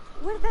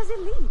 Where does it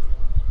lead?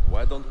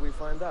 Why don't we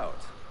find out?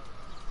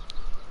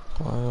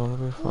 Why don't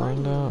we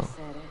find out?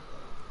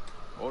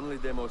 Only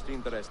the most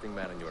interesting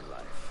man in your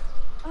life.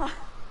 Ah,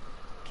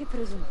 che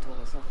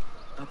presuntuoso.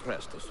 A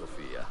presto,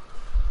 Sofia.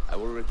 I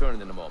will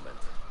return in a moment.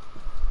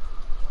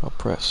 A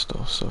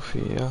presto,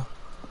 Sofia.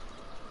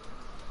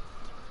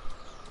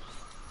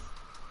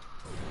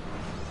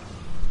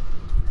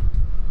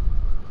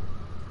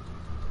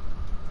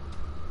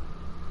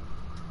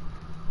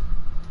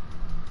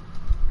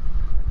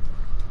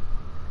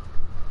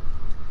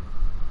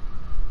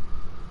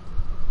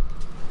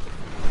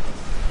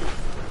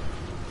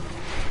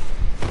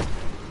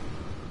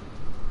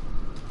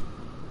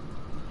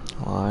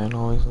 Lion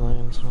always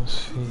lands on his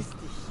feet.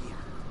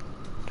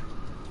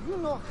 Do you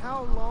know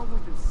how long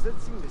we've been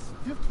searching this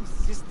filthy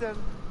cistern?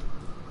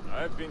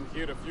 I've been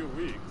here a few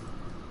weeks.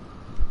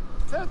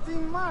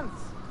 13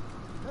 months!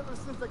 Ever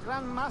since the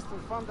Grand Master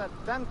found that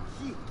damn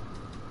key.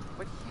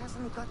 But he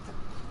hasn't got to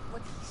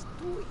what he's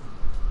doing.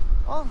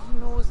 All he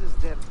knows is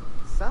that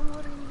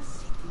somewhere in the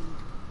city,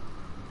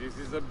 This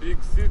is a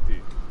big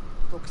city.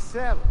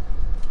 Toxel.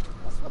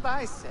 That's what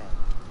I said.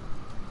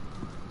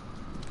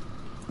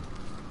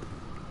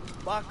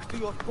 Back to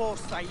your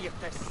post,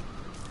 Aietes.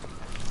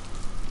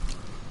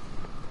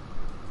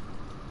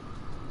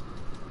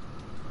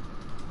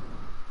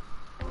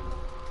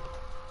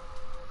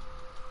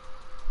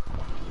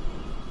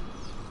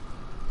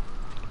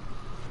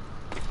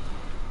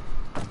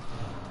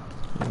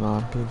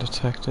 Not be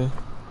detected.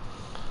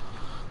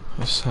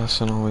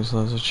 Assassin always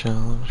loves a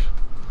challenge.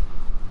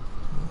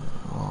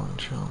 Long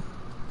jump.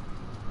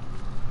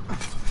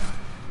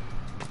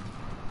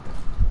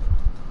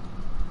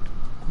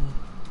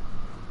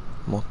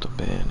 Molto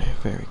bene,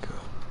 very good.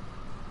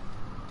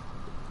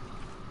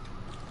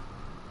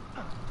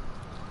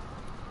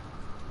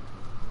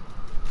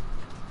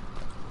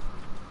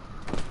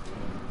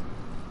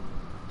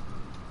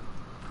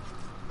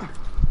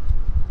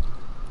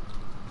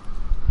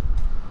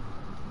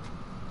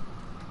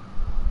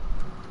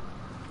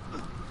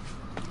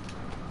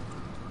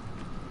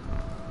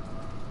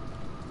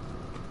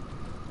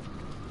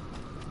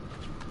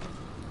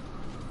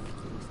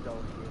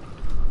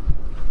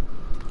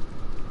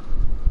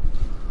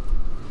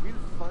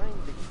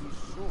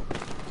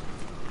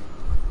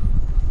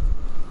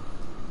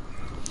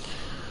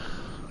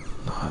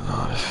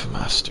 Not if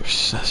Master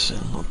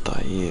Hassan,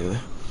 Altair,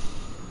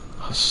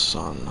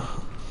 Hassan,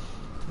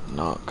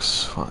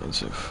 Nox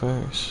finds it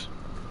first.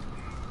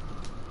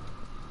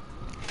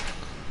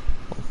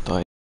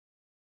 Altair.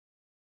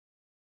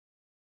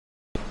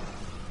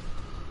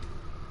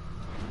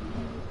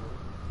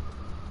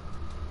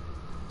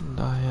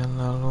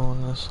 Diana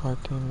Lunas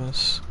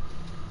Artemis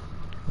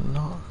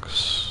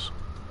Nox.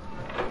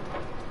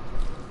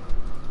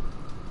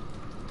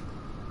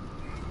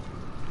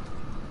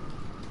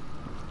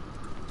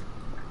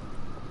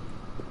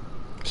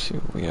 See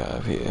what we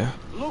have here.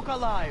 Look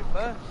alive,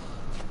 huh?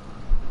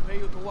 Pay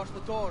you to watch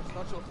the doors,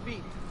 not your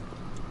feet.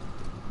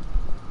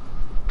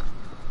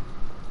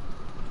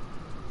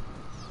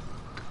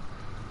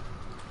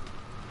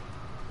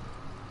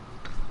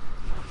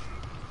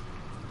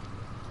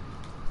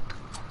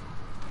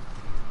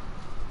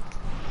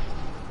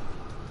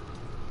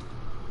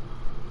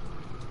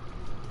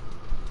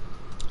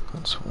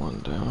 That's one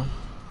down.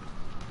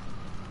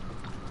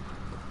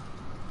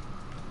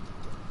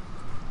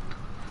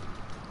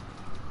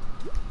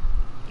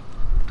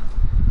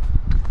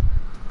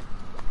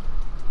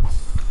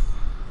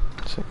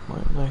 Take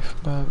my knife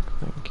back,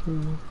 thank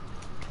you.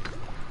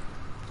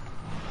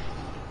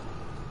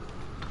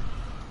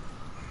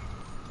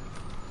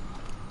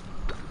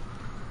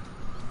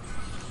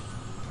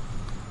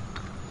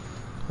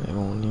 They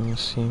won't even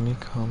see me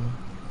coming.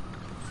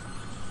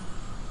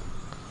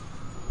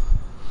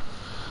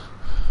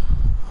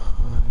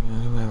 All I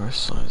gotta do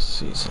First sign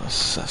sees an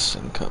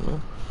assassin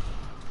coming.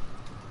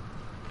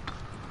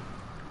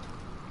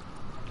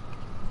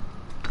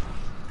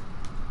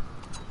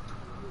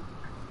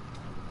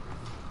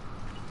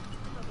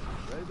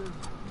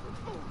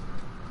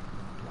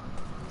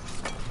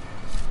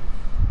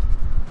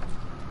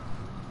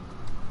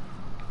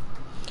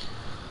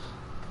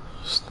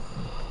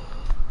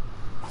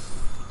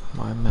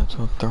 My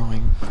metal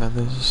throwing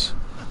feathers,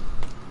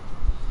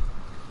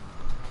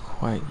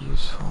 quite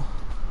useful.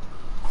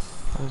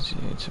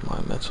 To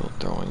my metal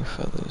throwing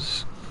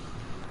feathers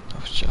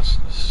of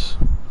justice.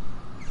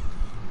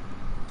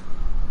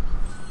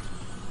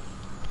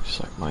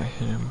 Just like my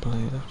hidden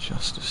blade of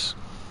justice.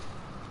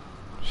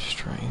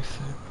 Strength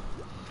and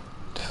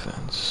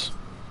defense.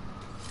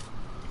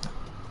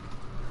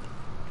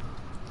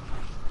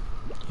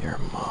 You're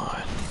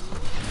mine.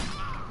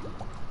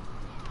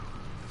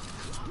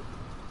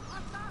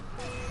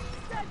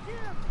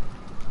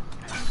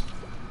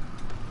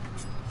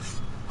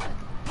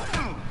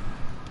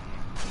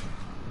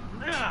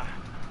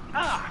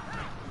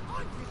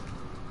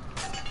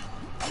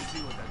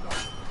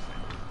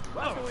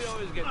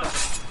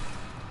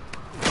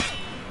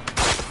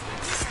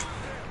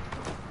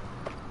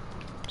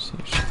 See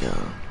if she go.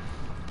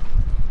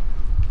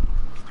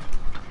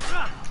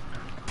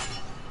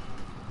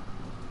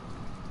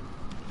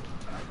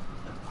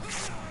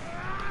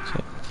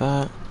 Take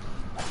that.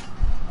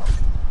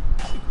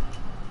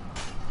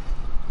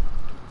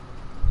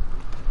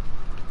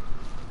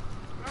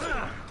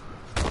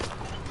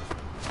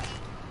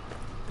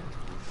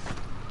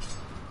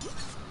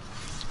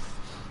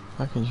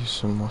 I could use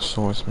some more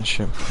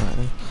swordsmanship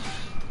right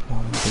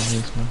while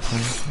beneath my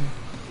friend.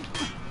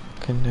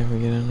 Can never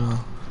get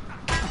enough.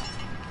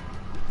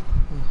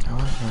 I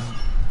like that.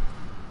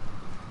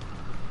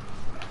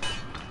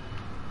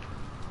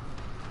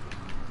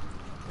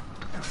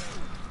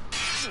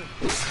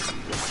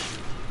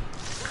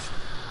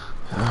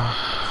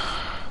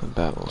 The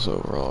battle's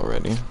over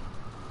already.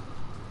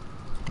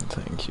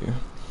 Thank you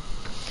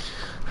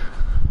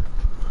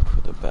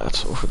for the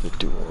battle, for the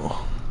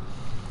duel.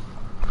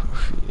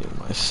 Feeding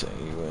my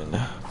sanguine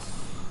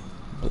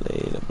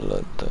blade of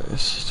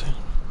bloodthirst.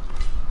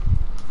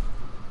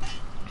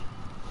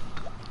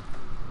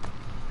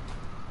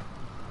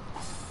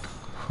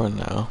 For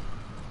now.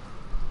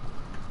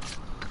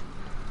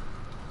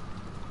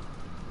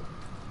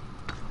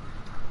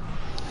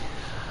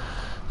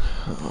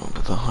 Oh,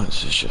 but the hunt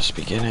is just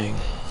beginning.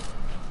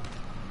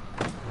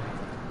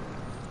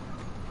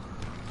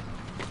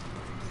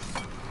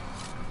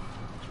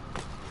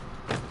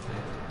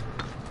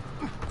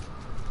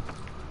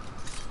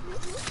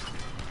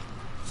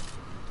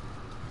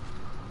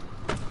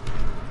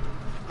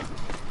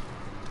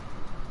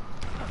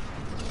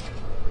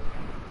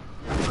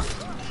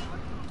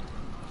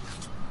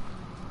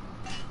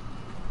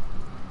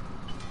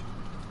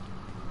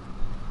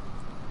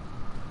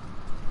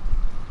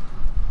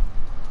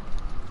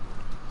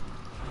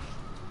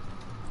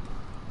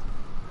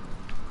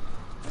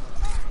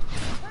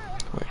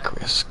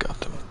 Got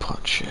them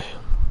punchy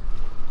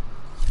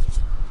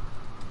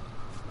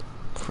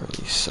for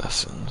the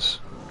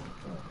assassins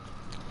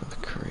with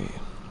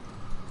Creed.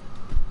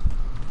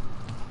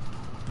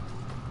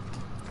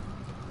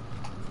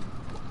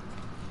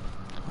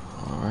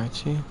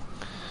 Alrighty,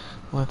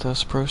 let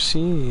us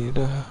proceed.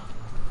 Let's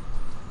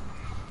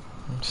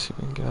see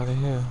what we can get out of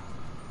here.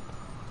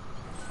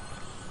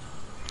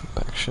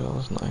 Back shell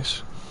is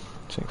nice.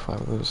 Take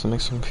 5 of those to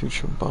make some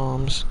future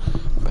bombs.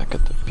 Back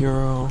at the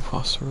bureau,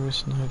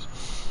 phosphorus, nice.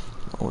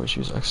 Always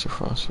use extra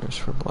phosphorus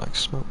for black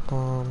smoke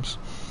bombs.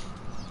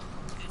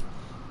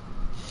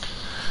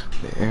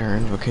 The air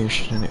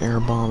invocation and air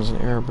bombs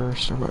and air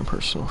bursts are my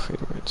personal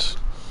favorites.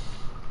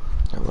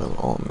 I love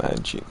all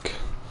magic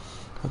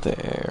of the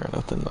air and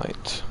of the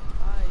night.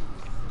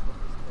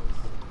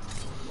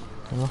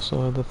 I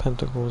also have the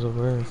pentacles of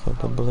earth of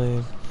the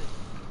blade.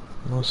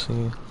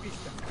 Mostly.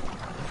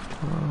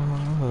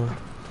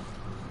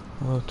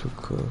 I love to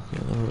cook,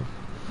 I love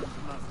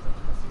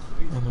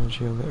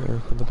energy of the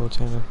earth with the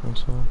botanical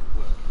soul.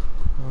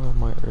 I love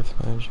my earth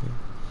magic.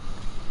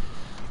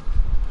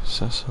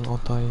 Hassan,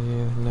 Altair,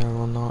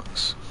 Nero,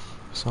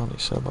 Hassan,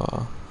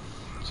 Sabbah.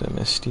 The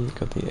mystique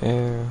of the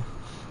air,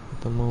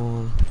 of the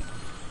moon,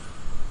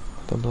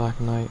 the black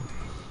night,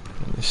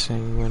 and the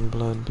sanguine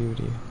blood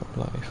beauty of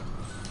life.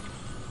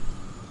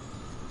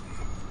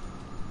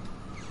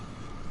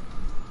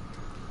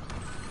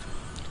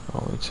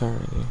 All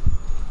eternity.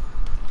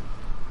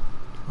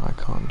 I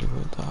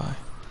conduit thy.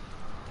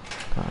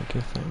 God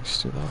give thanks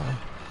to thy.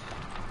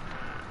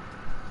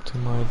 To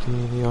my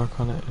deity,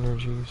 arcana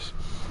energies.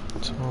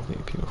 To all the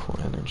beautiful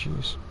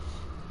energies.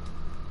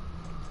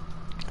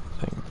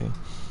 Thank thee.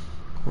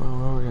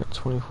 Well, we're at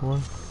 24.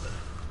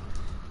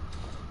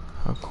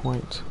 How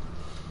quaint.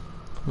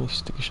 How many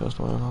sticky shells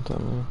do I have? Not that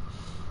many.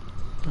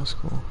 That's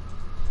cool.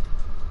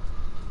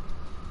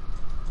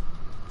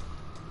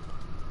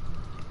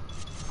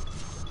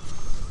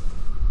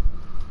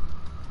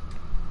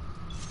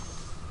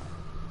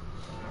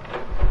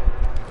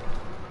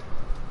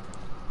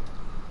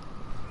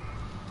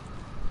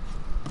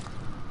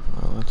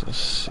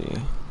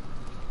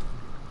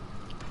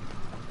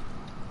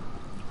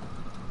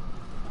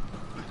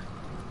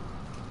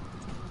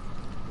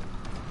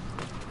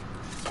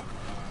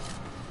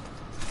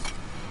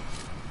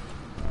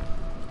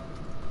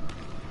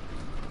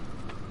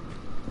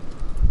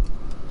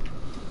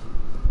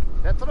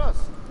 Petros,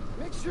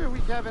 make sure we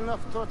have enough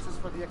torches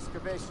for the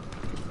excavation.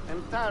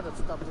 I'm tired of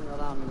stopping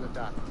around in the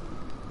dark.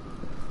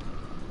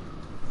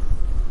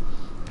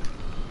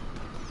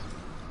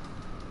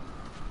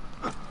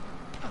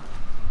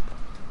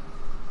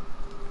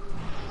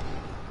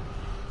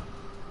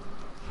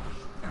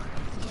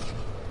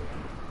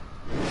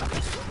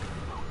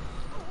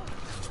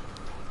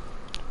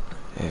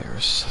 Air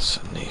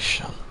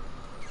assassination.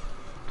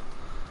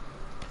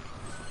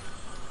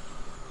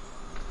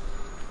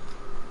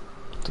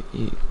 The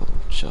evil,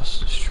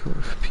 justice,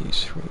 truth,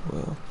 peace, free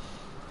will,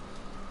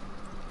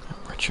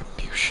 and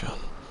retribution.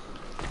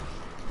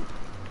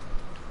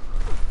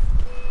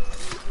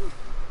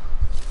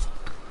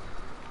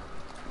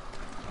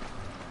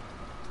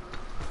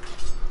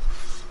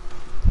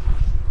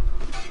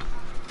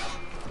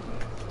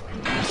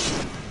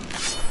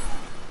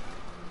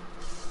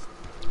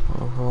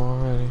 Over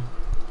already.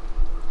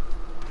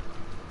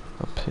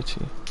 A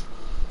pity.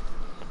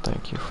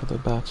 Thank you for the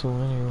battle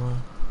anyway.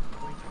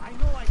 I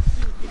know I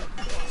still get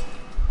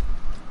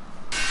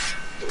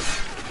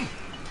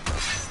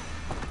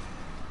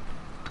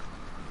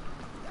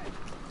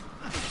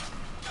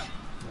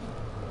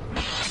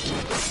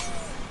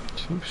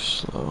Too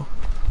slow.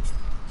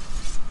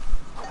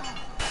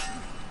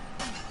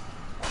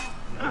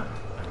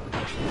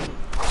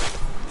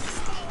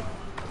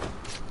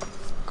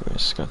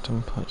 Grace got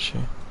them punchy.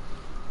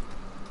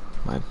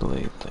 My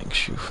blade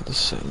thanks you for the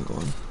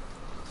sanguine.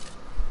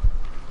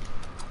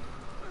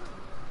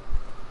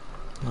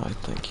 I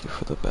thank you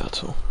for the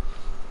battle.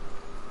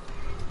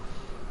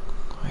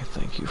 I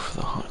thank you for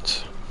the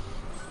hunt.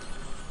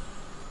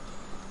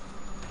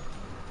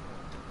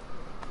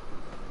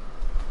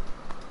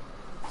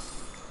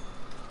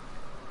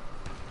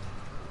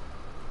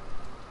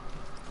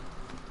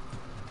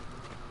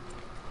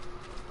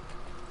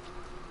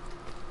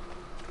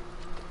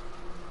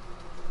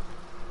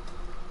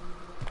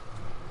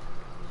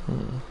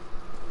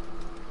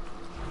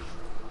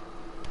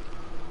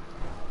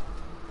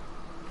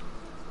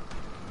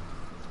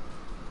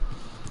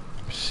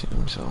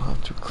 Seems I'll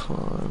have to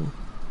climb.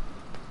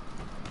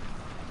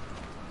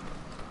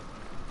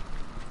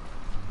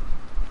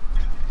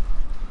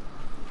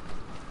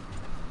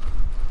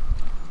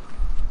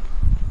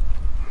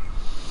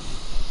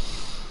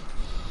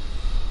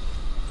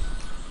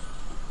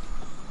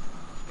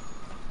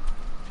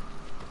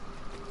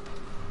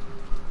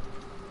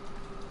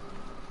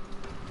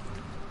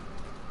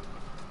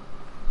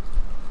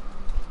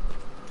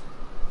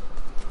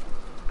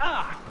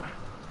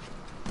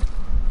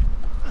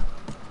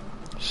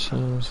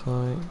 Seems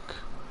like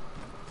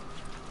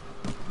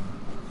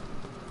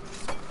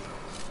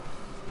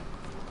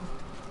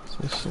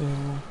this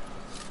area.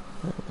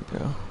 There we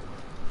go.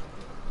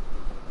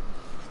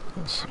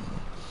 Got some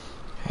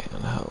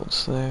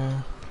handhelds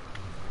there.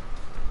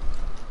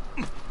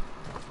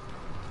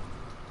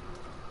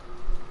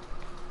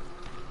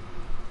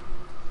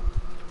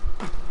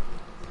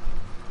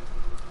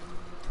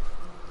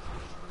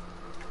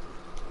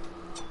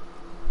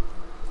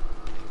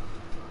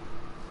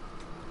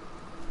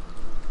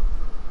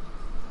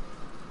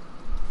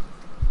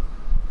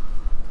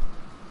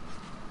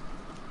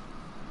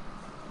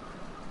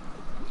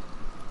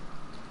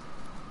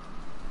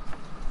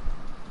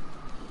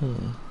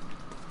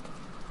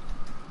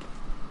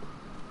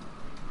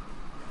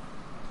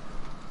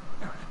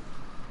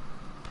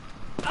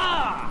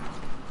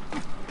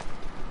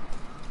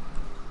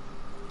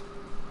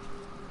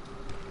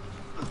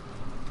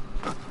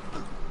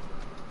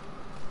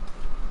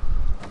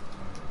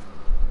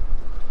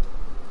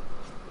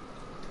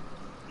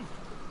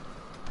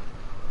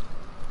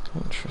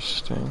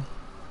 Interesting.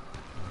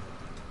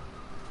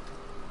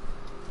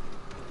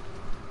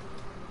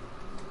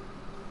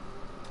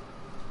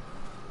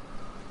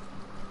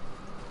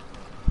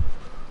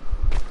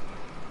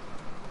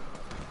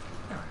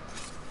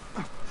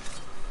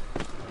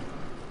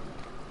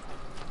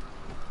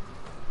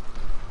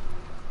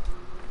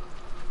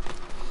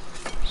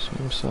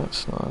 Seems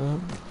that's not it.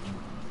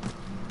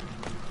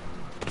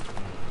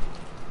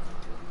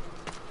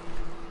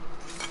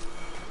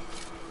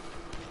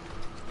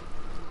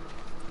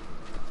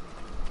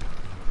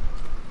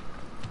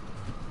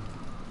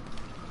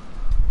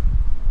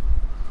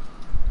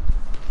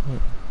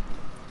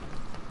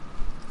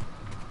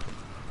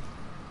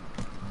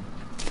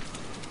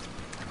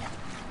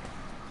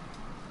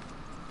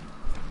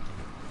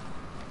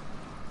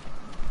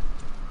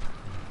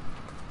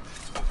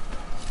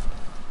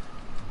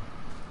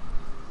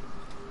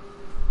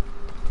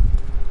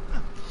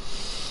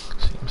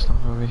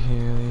 Over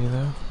here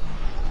either.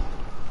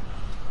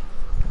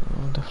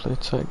 I'll definitely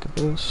take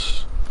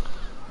this.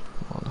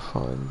 What if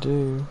I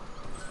do?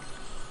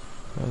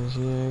 As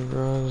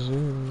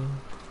Yeager.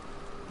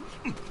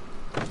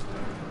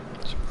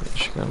 It's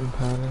British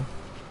gunpowder.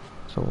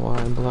 It's a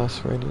wide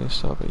blast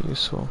radius, that'll be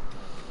useful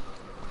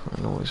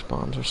for noise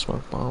bombs or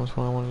smoke bombs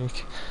when I want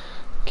to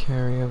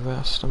carry a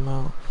vast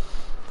amount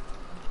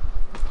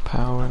of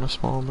power in a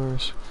small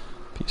burst.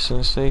 Peace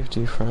and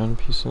safety, friend.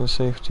 Peace and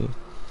safety.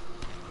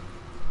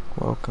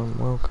 Welcome,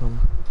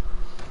 welcome.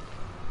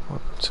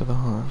 Welcome to the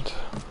hunt.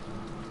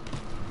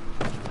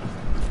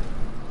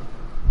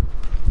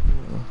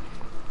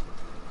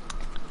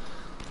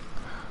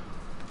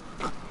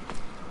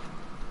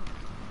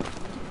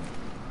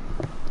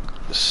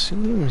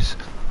 Seems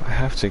I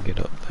have to get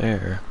up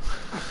there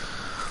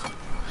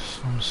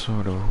some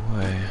sort of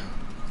way.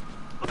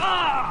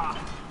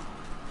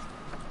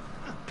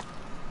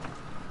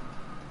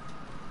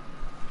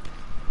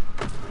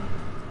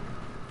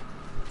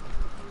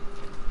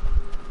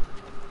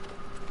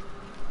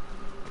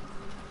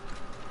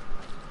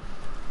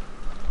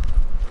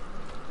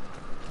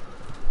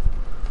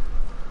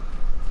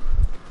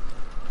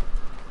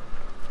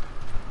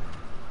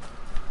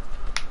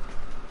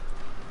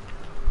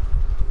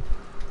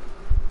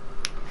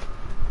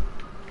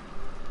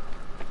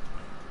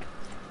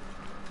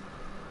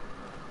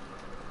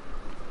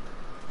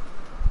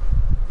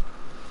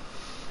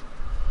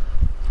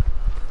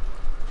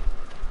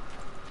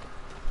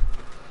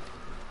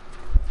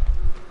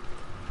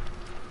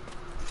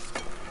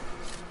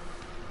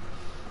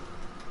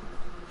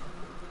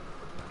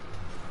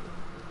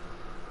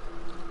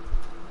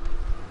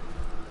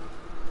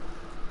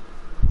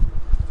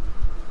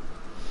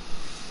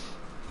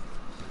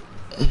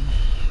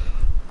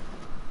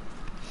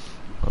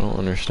 I don't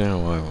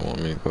understand why they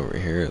want me to go over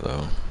here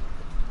though.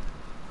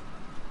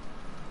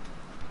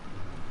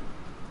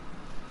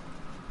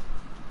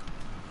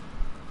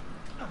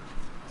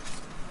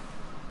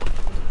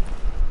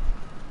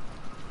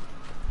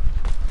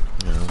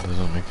 No, it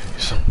doesn't make any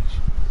sense.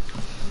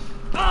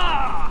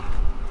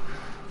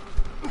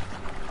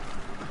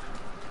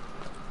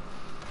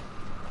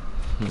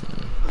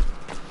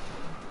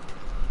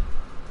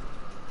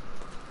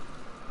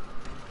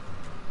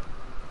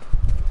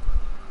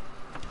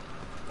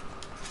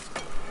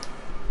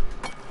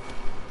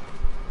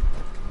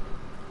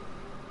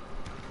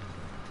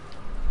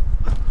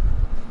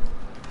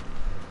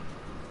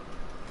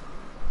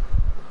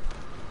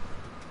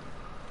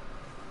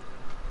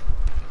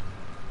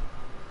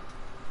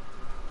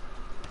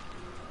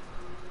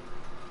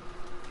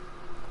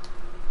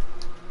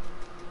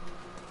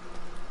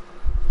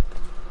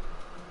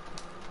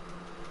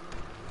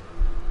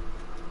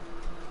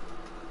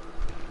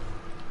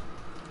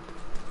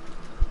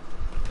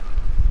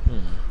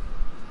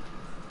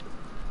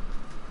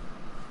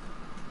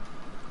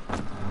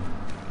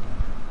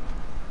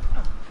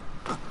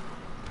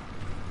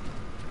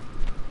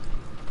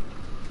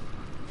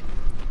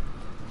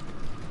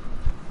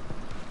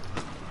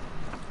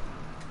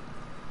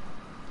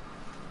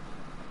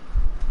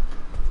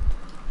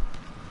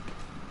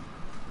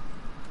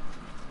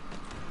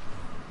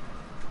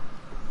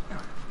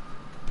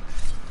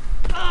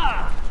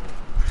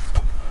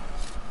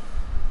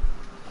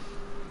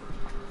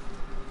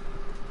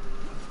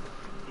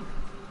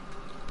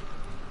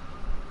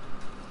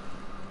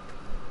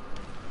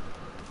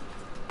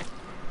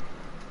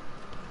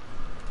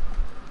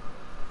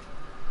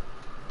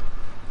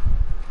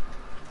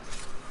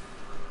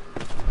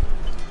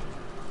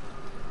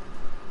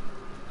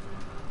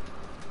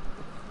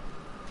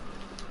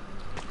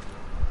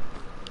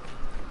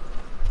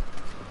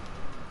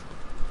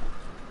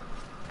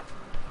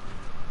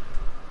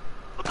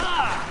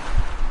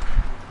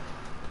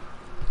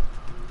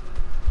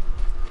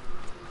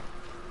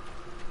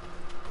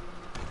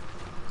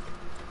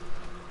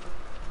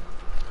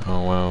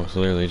 Oh wow, it's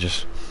literally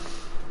just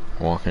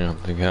walking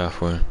up the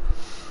halfway.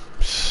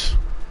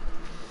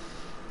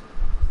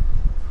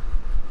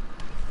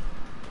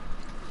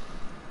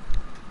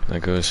 That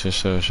goes to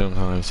show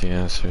sometimes the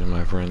answers,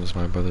 my friends,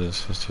 my brothers,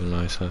 sisters,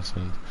 my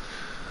assassins,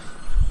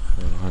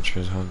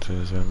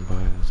 hunters,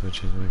 vampires,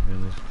 witches,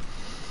 wickedness.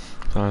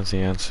 Sometimes the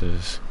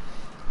answers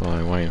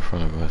lie right in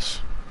front of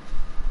us.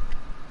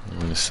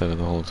 And instead of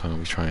the whole time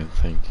we try and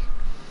think.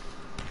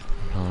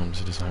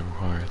 Sometimes it does not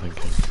require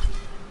thinking.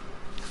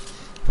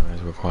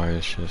 It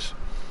requires just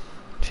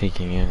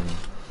taking in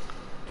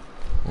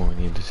what we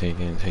need to take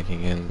in,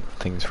 taking in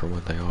things for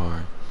what they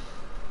are.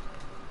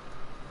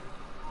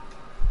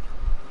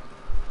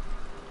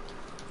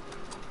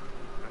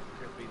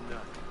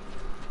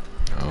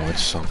 Oh,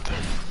 it's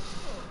something.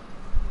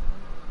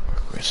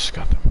 We just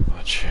got the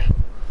much.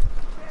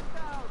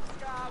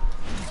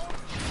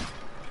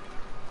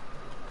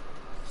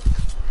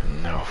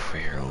 And now for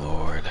your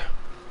lord.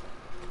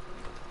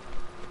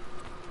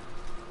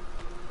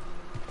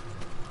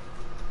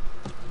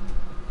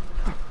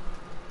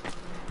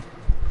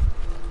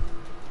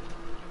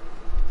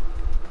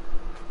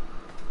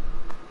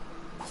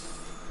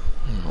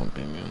 I've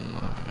been in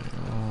line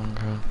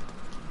longer.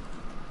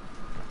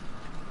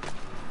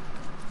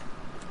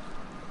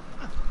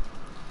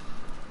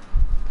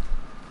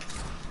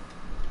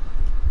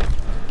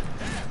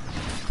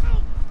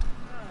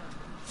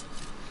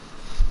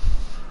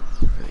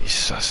 For the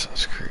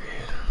Assassin's Creed.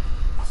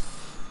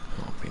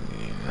 I'll be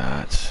needing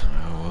that,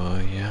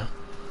 will ya?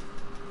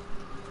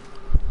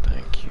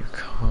 Thank you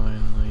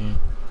kindly.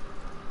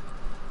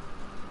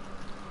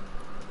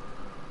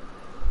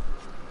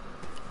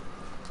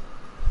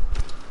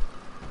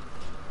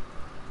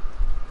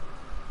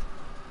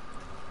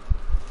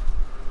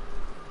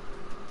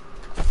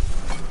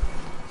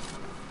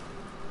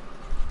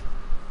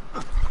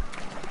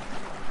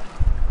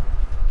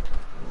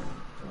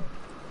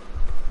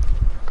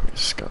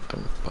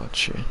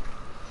 Bachi.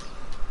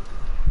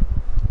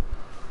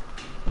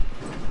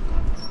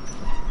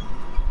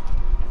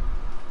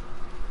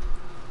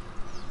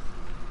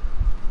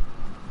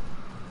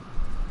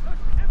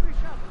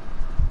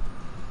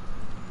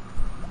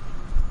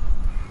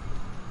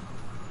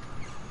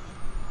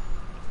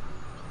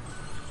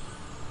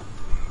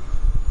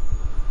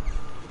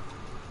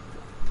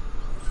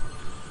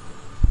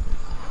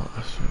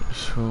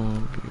 So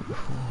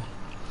beautiful.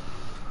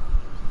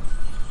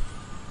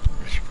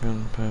 It's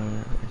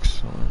gunpowder,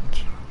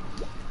 excellent.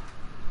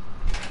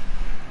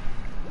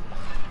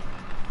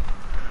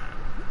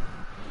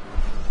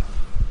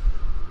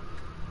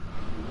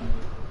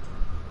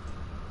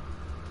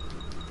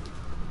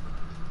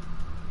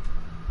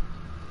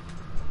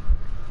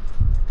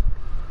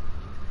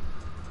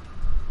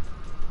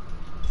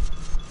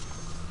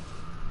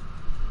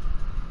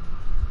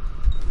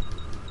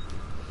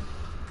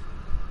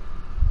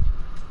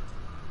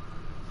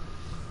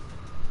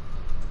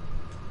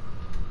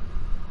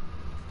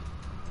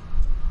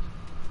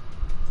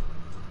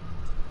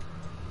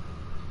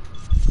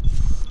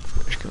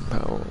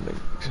 Gunpowder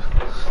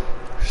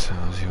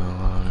sells you a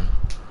lot of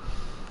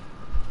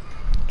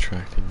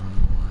attracting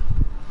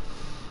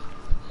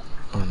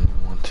more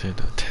unwanted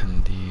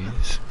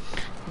attendees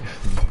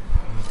if they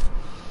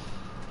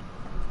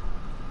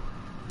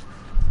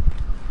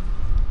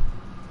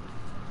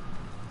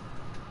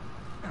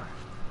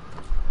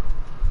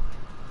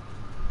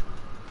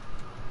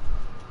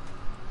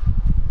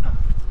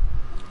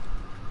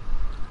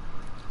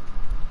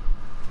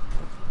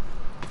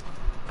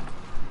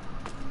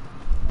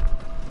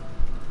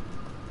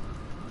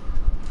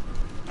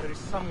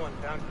Someone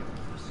down here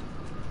with us.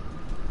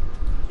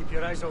 Keep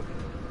your eyes open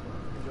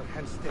and your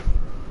hands steady.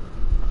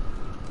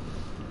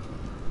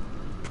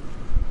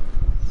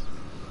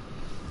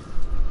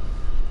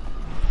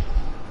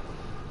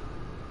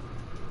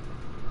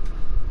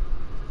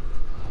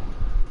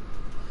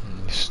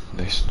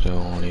 They still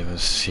won't even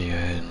see a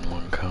hidden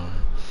one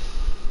coming.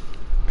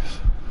 'Cause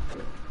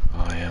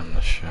I am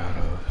the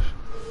shadows.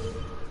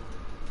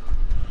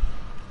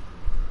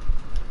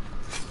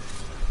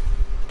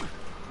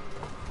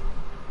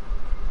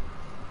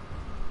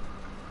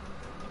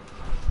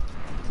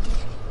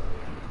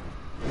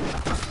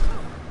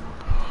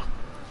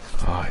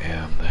 I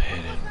am the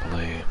hidden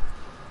blade.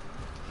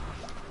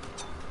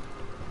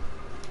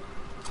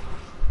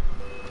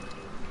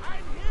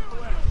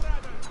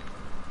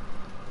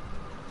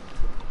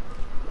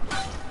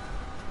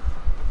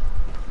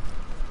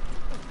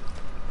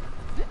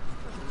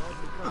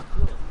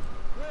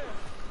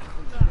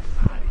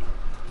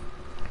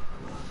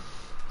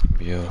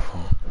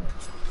 Beautiful.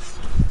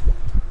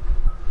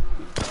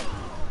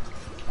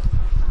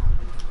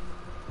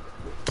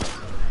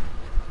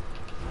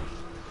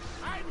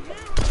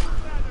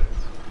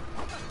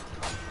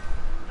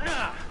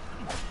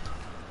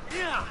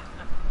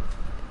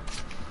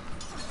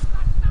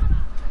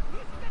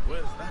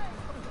 Where's that?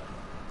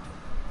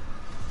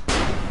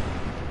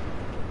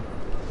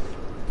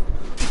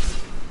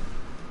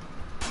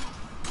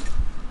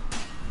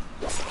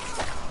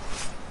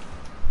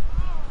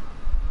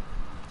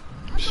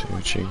 See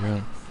what you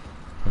got.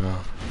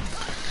 Well,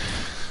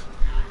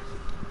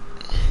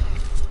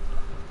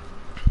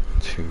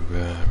 too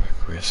bad.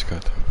 Risk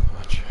got to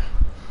watch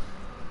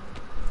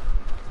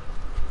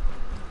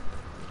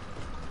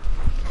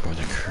for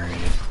the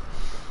creed,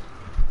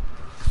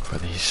 for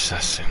the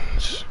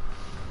assassins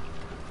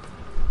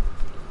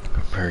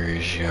of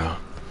Persia,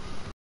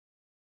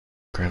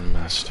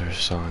 Grandmaster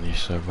Hassan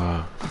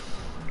Sabbah,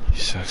 the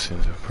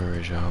assassins of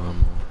Persia,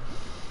 Alamo,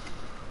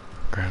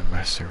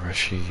 Grandmaster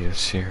Rashid of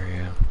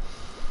Syria,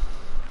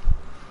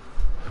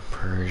 the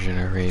Persian,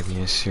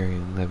 Arabian,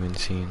 Syrian,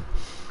 Levantine,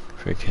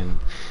 freaking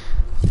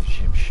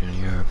Egyptian,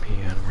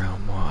 European,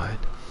 worldwide,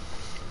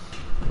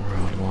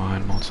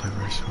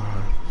 multiverse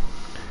wide,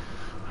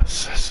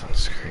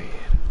 Assassin's Creed.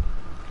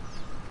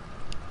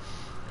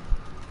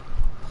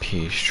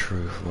 Peace,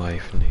 truth,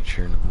 life,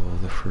 nature, and the will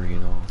of the free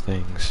in all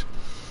things.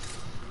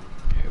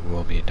 It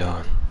will be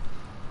done.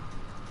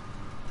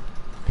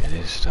 It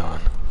is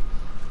done.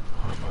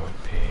 What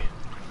would be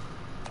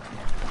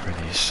for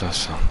the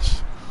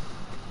assassins,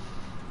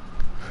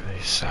 for the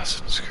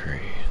Assassin's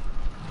Creed.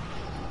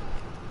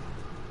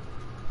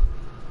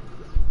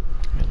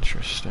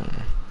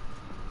 Interesting.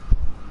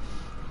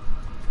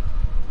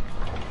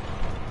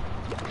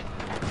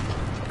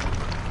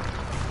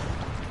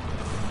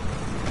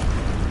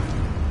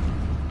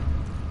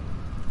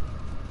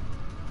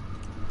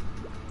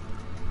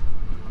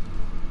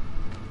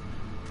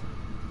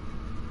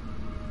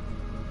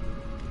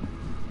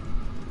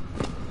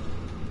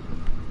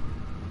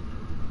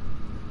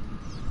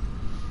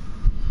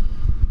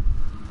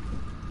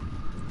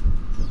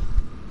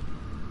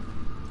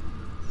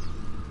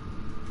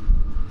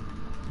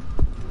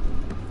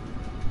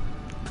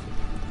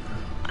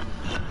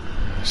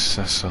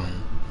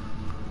 Hassan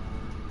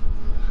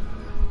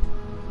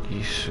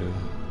Isu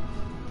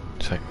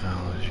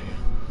technology.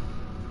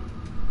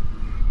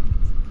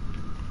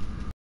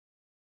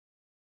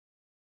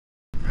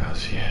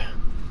 Because yeah,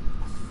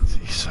 the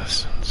the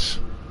assassins.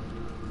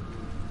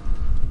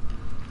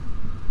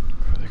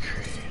 For the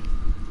creed.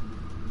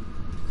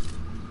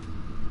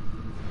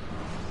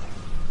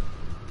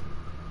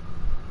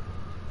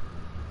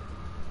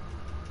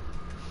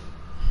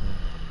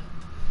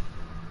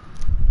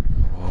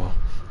 Whoa,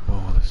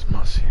 this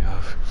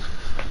Masyaf.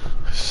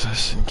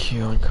 Assassin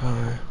Keon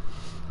Kai.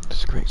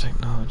 This great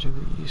technology of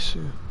the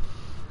Yisu.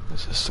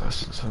 These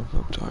assassins have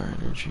evoked our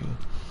energy.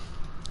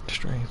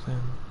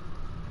 Strengthen.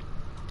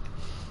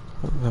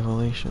 What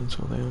revelations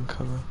will they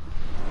uncover?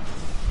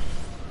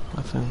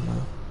 Within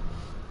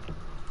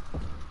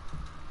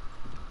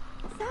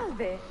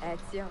Salve,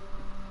 Ezio.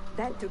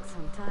 That took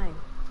some time.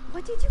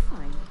 What did you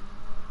find?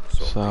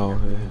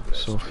 Salve,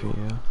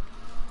 Sofia.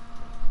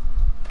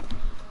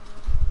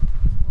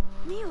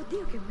 Mio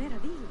Dio, che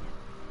meraviglia.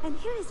 And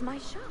here is my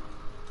shop.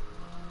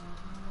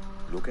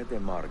 Look at the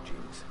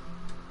margins.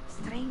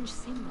 Strange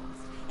symbols.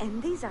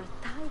 And these are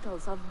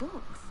titles of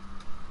books.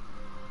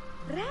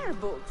 Rare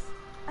books.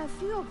 A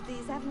few of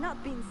these have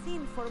not been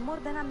seen for more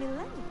than a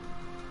millennium.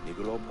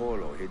 Niccolo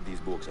Polo hid these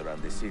books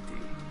around the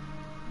city.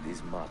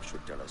 This map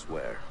should tell us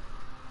where.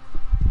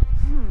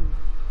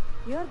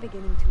 You're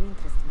beginning to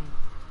interest me.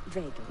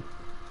 Vaguely.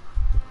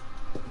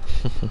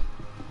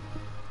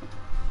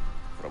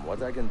 From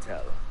what I can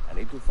tell, I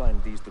need to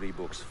find these 3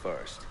 books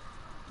first.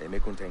 They may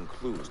contain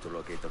clues to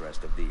locate the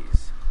rest of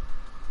these.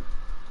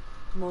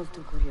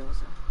 Molto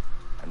curioso.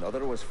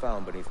 Another was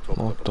found beneath top of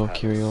the Molto palace.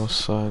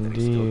 curiosa There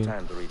is still indeed,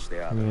 time to reach the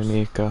mia others.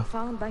 amica.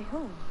 Found by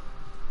whom?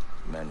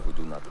 Men who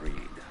do not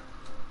read.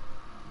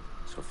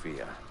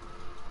 Sophia,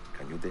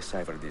 can you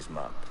decipher this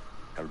map?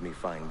 Help me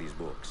find these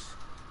books.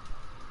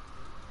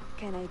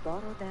 Can I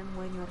borrow them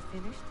when you're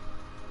finished?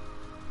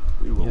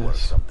 We will work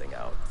Yes. something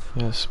out.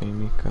 Yes, mia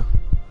amica.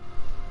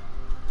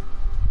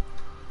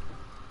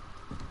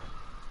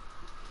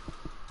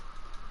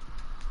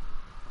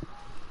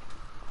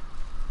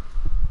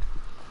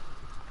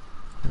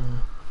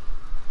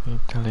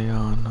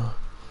 Italiana.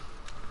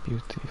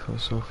 Beautiful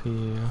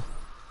Sofia.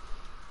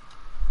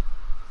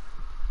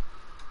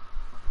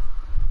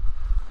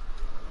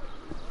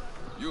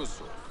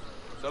 Yusuf,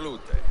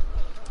 salute.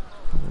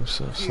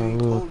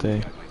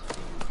 Salute.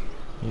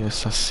 Gli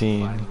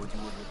assassini.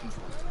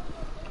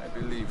 I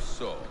believe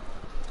so.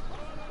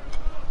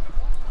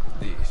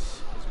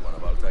 This is one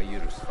of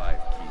Altair's 5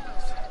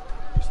 keys.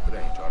 A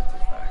strange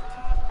artifact.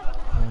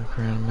 The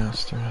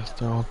Grandmaster has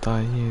the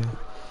Altair.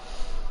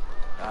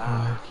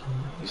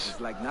 This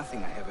is like nothing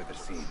I have ever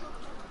seen.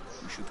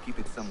 We should keep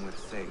it somewhere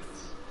safe.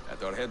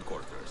 At our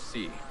headquarters,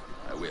 see.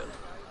 I will.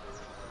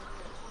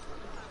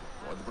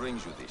 What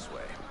brings you this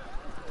way?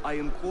 I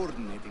am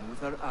coordinating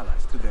with our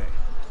allies today.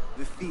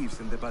 The thieves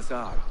in the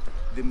bazaar,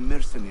 the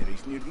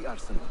mercenaries near the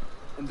arsenal,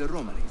 and the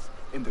Romanis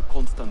in the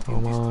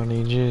Constantine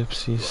Romani You are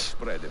gypsies.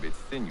 spread a bit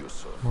thin,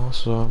 Yusuf.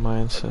 Also my Let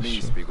me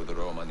ancestry. speak with the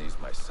Romanis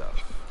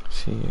myself.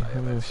 Sì, I have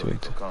come had si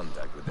little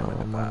contact with them in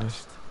the Romani.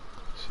 past.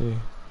 Sì.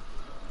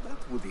 That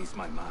would ease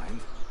my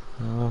mind.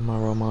 I love my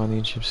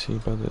Romani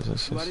gypsy brothers and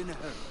If you are sisters. in a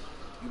hurry,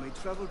 you may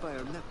travel by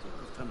our network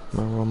of tunnels.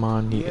 My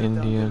Romani The air down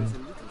there Indian. is a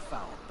little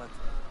foul, but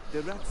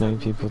the rats Many are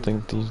no people bigger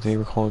think than they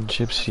were dogs. called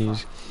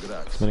gypsies.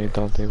 Grazie. Many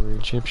thought they were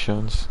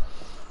Egyptians.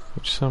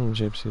 Which some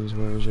gypsies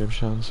were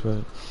Egyptians,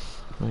 but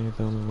many of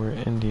them were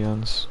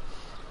Indians.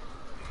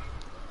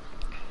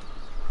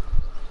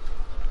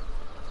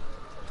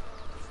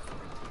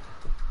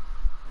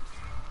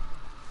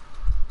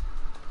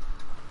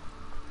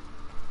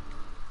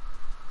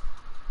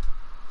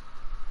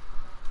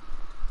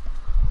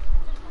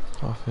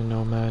 Often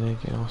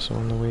nomadic and also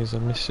in the ways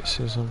of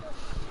mysticism.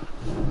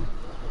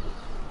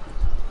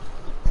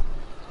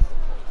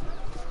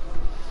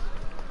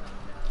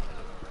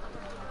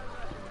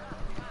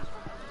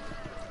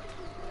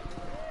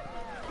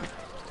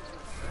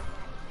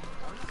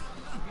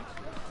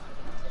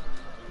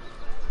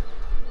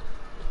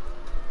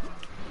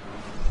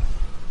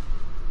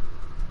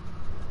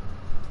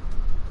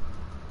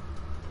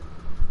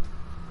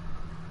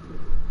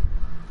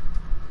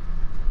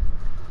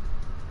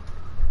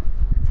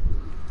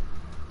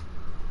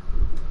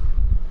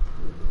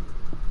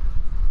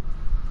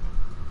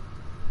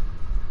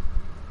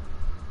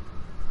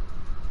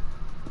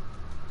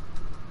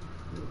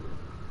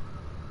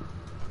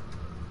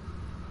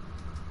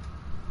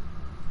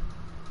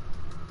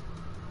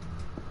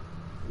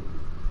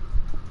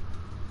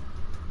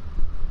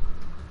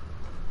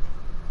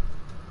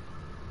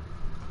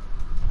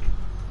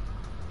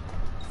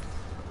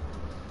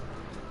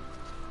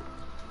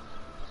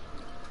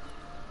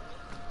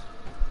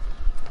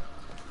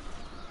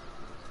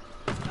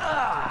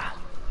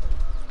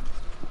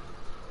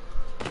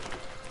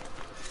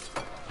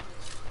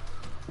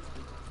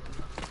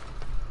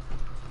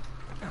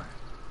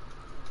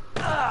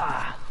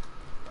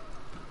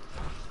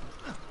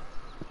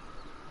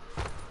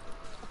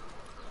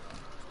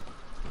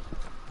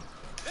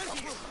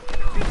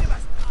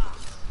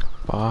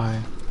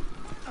 Bye.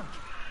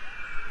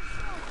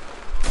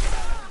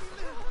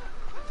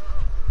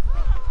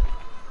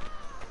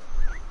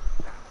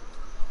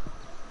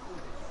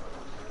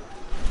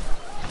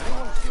 I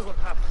want to see what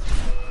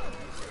happens.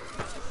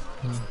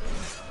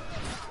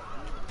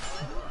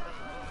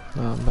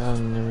 Not bad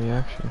in the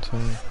reaction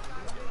time.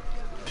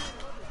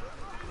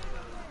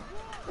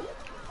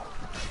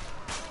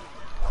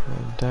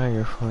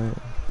 Dagger fight.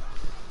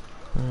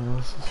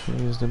 Let's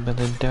use the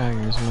better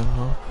daggers, man,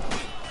 huh?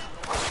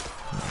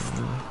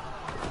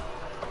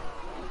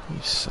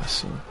 You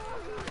sassy.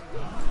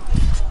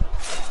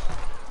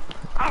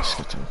 Let's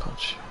get him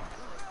punch.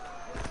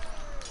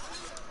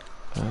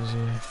 How's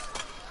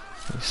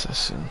he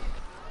sassy?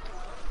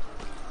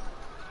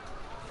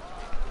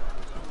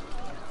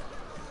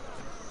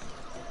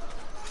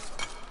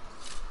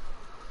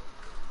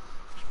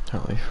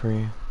 Totally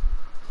free.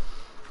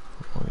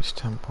 Always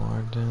temple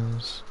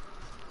Ardens.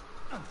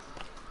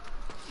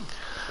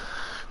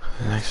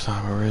 The next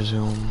time I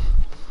resume,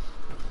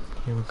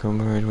 you will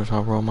converge with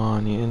our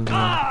Romani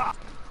India.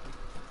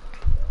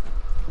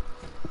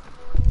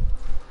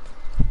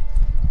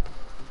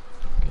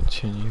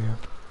 Continue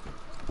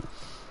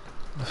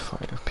the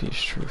fight of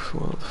peace, truth,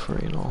 will,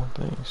 free in all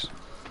things,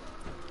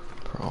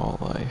 for all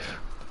life,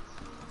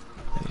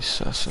 the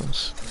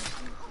essence,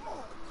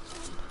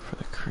 for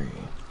the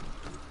creed.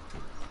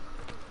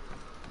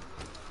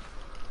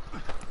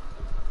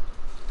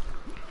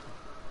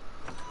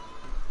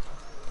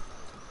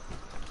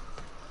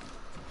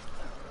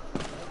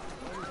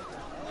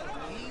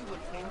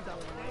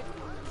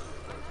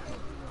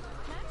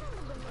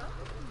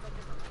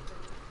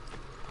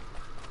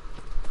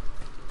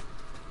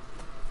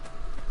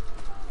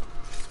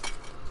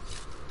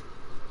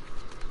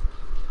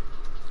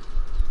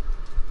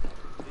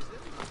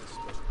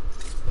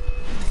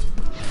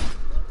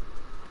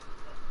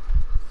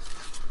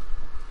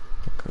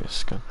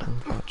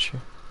 Got you.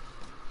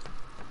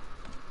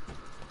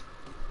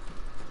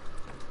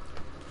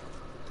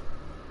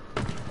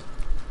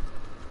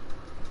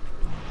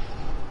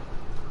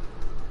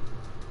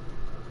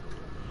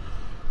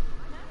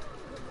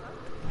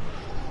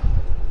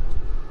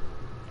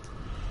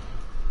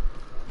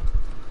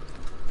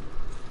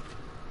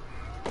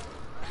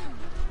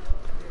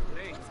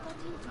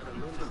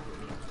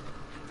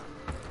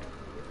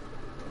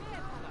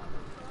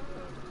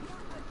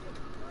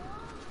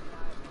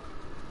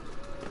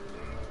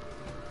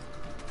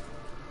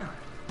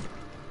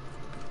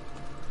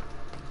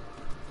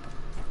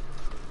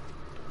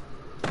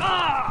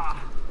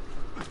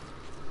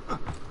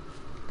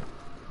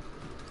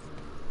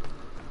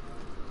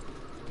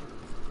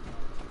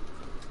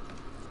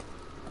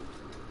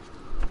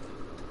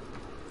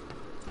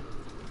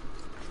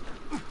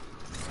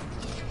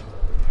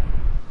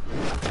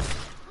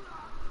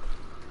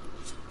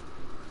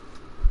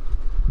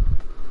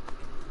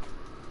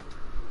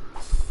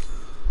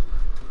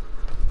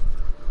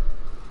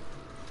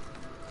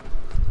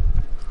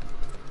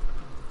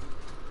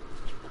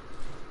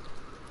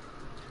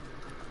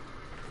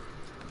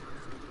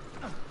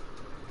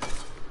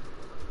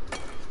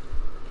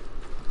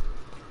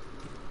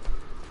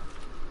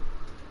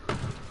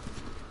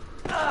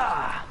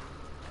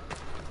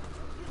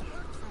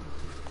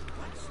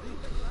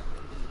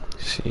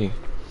 See,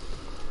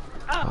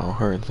 I'll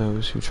hurt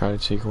those who try to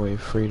take away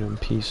freedom,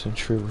 peace, and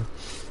true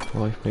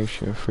life,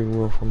 nature, and free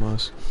will from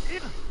us.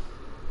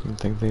 You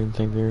think they're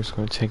just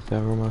going to take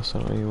that from us? I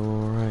don't even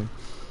know, alright.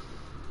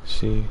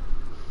 See,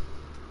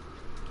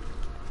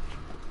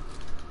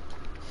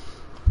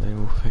 they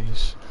will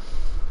face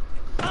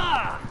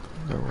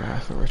the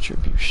wrath of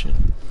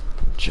retribution,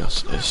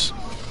 justice,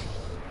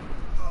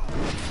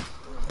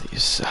 the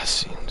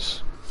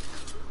assassins.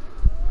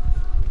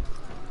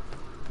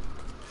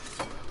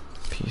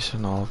 Peace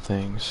in all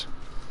things,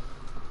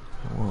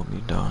 it will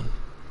be done.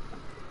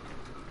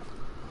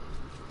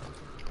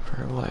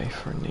 For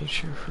life, for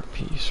nature, for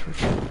peace, for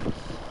truth,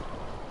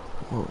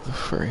 will the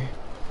free,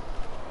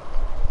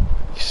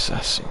 the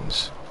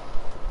assassins,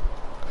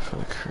 for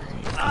the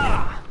creed.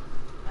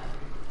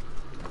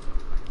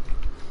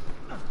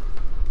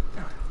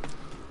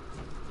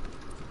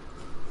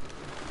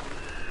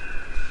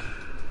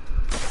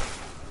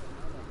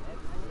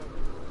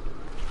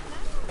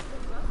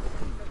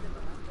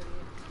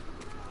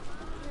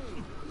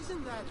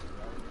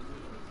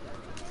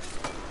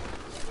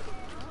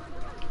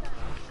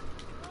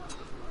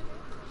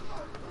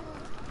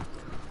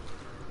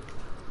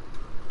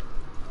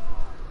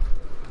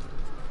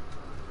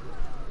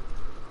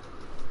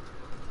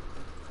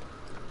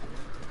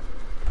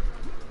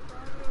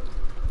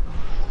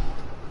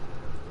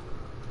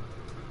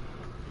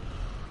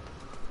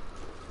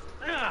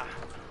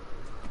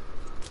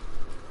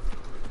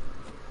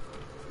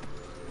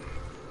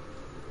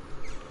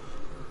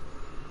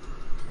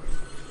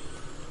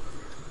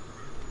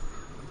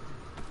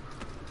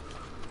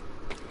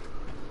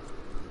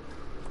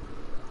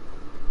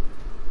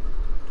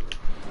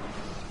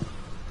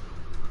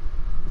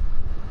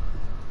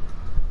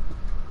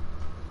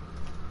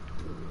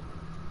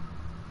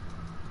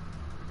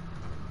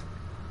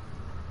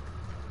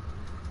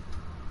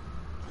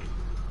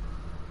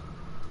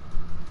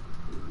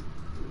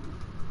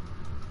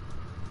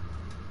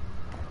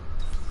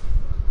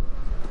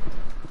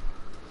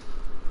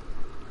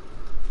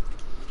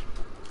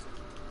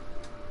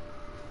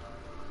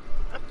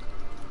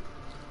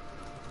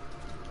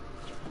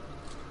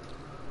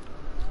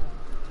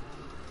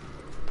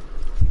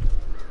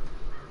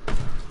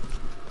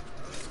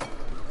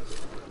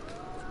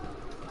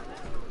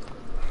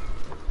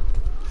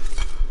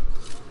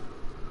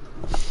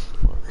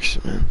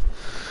 men.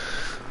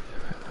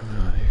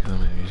 These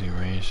women using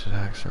ranged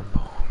attacks or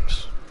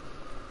bombs.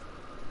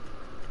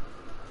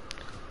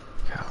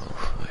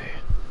 Carefully,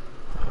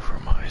 for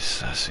my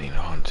assassin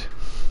hunt.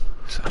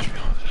 Such a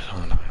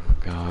hunt, I am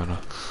a god.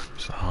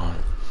 Hassan,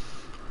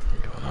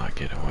 you will not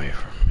get away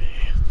from me.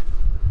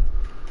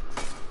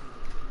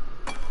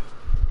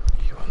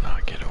 You will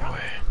not get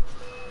away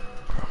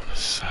from an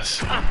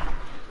assassin.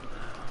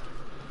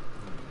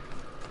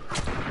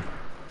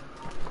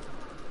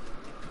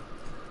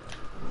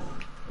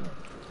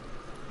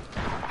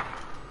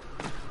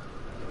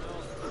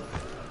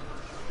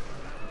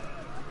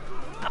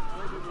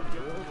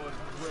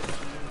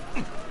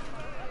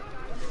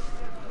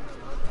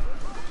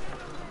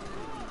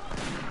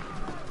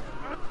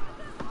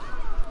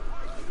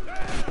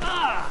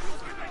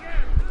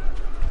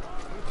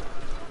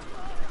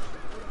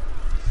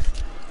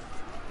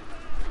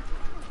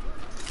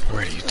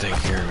 Where do you think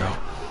you're going?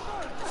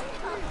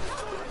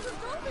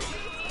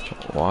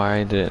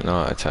 Why did it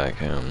not attack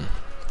him?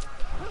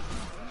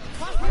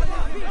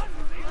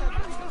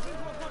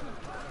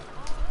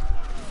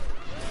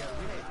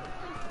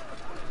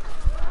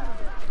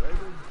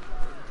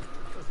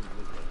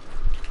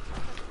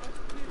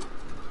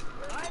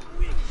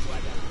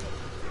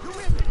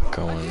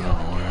 Going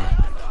nowhere.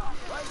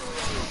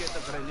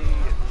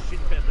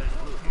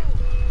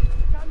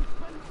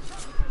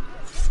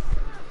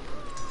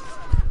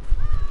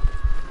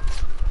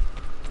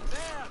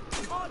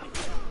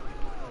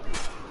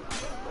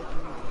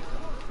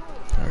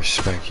 I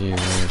respect you,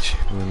 what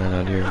you men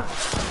out here.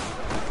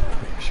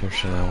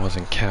 Description I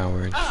wasn't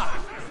cowards.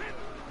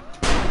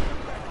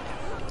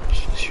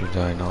 You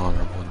died an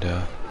honorable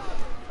death.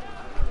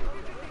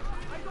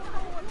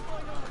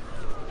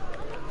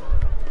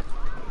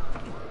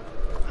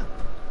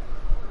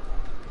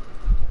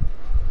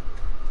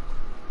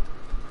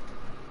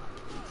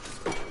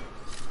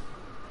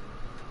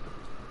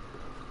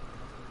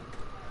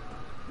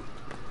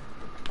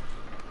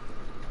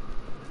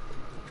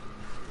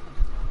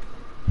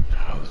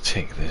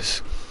 Take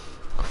this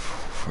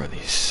for the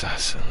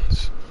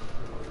assassins.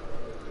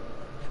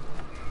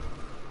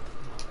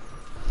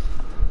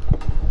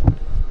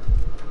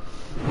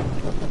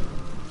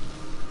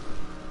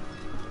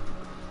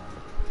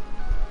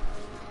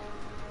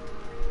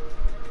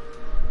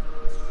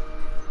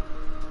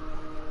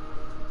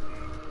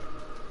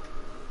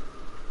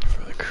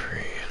 For the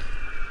Creed.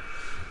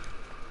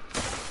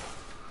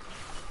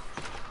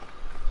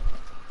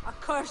 A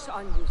curse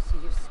on you,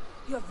 Seers.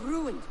 You have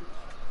ruined me.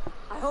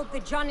 I hope the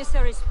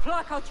Janissaries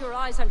pluck out your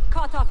eyes and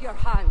cut off your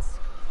hands.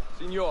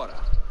 Signora,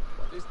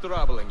 what is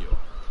troubling you?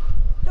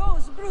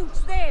 Those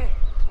brutes there!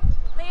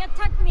 They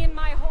attacked me in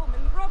my home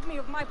and robbed me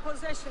of my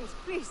possessions.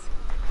 Please,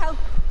 help.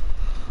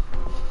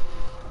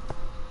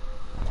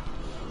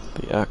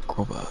 The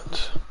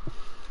acrobat.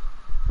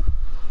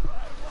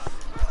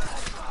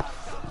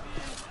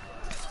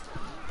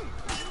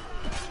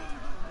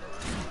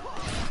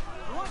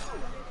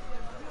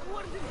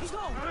 Where did he go?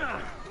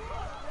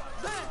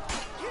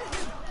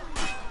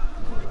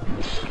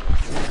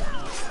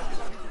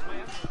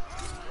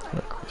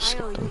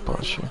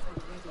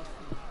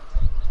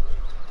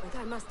 But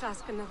I must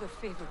ask another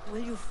favor.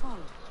 Will you follow?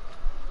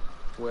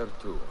 Where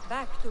to?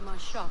 Back to my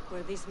shop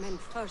where these men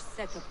first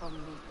set upon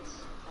me.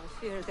 I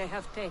fear they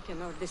have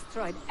taken or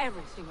destroyed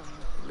everything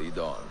on me. Lead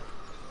on.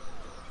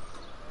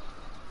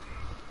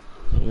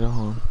 Lead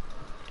on.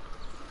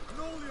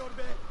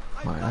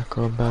 My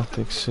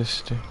acrobatic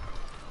sister.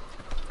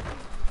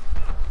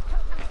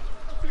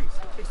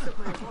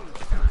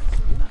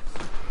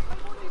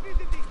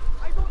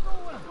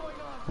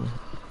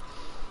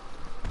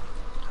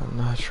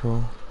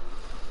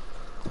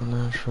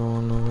 Unnatural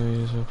in the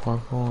ways of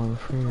parkour and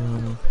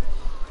freedom.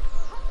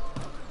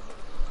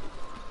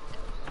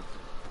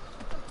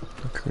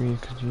 The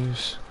Creed could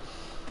use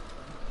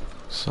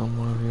some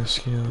of your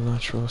skills,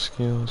 natural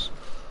skills.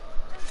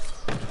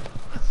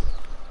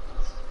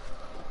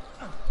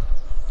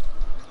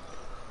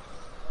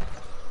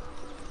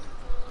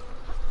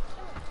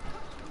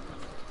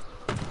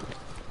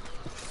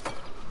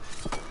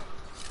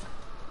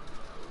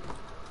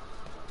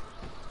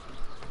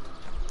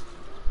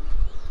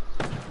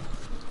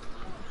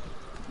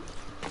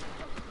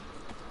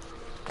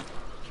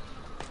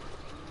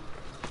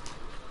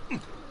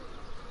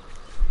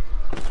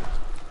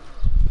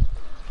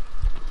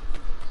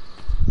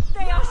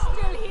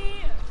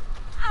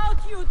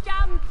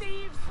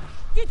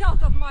 Get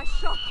out of my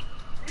shop!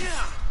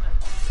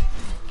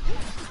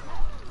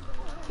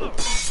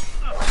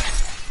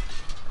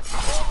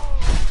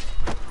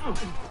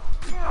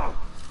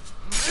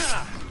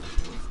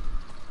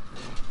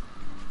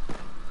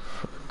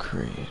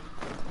 Creed.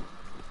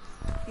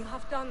 You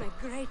have done a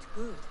great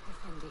good,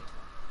 Effendi.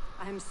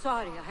 I am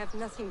sorry, I have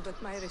nothing but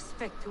my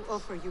respect to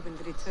offer you in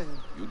return.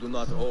 You do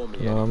not owe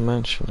me I'll anything.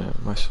 mention it,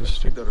 my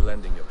sister. Consider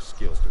lending your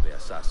skills to the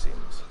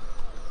assassins.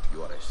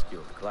 You are a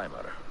skilled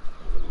climber.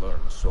 You will learn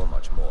so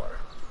much more.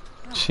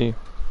 See,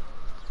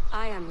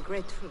 I am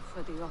grateful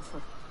for the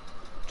offer.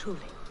 Truly.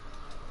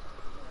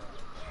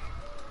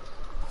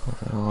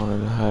 I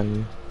wanted to have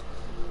you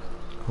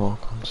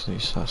Welcome to the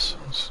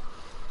Assassins.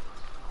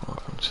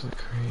 Welcome to the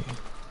Creed.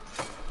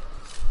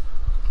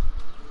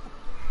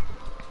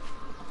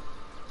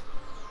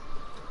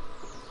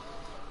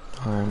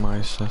 Hi, my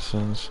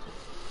Assassins,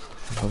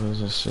 my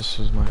brothers and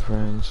sisters, my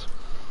friends.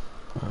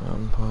 My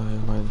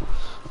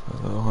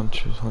little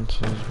hunters, my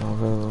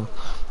little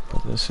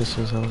brothers and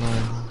sisters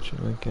alive,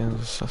 again, the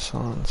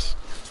Assassins.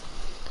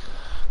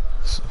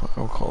 So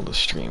I'll call the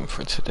stream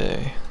for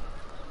today.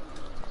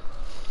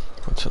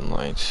 For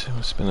tonight.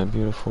 It's been a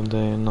beautiful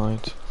day and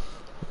night.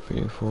 A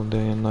beautiful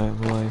day and night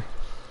of life.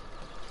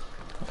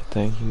 I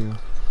thank you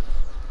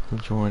for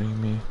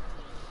joining me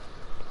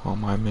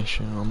on my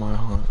mission, on my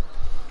hunt,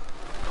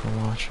 for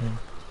watching.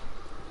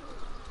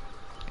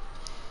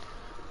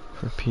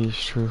 For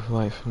peace, truth,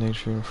 life,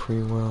 nature, and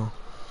free will,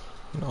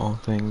 and all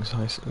things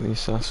the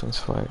Assassins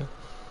fight.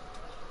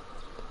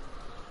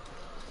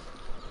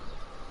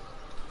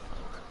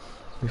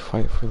 We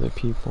fight for the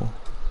people.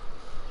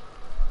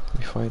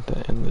 We fight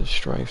to end this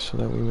strife so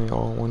that we may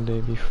all one day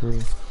be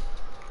free.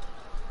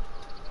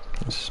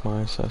 This is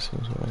my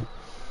Assassin's way.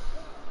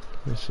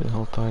 This is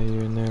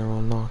Altair,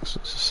 Nero, Nox,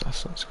 this is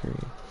Assassin's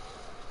Creed.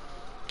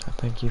 I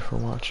thank you for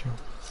watching.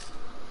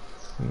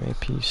 And may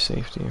peace,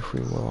 safety, and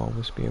free will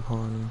always be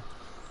upon you.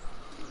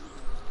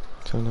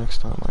 Till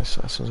next time, my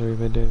Assassins,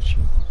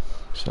 arrivederci.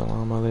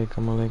 Salam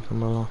alaikum,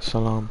 alaikum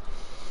salam.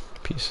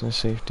 Peace and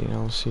safety, and I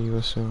will see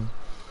you soon.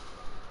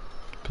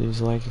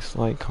 Please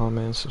like,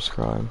 comment, and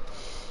subscribe.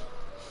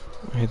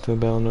 Hit the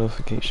bell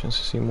notifications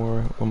to see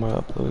more of my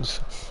uploads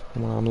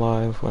when I'm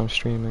live, when I'm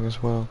streaming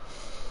as well.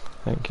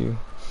 Thank you.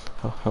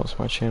 Helps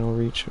my channel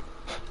reach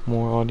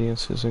more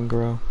audiences and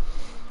grow,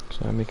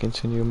 so I may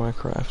continue my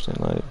craft and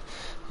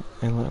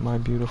let my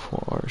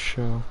beautiful art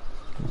show.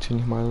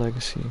 Continue my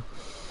legacy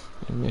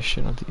and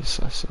mission of the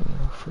Assassin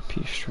for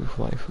peace, truth,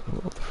 life,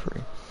 and will the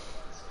free.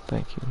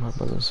 Thank you, my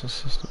brothers and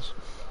sisters.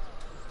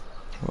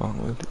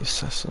 Along with the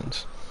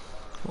Assassins,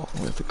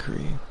 along with the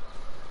Creed.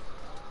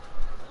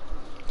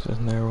 Says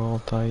Nero,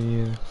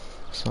 Altair,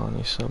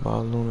 Hassan,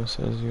 Sabbah, Luna,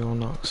 says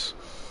Nox.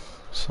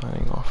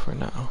 Signing off for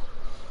now.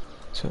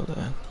 Till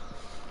then.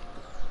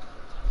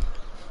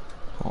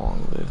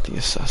 Long live the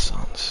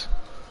Assassins.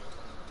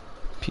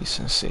 Peace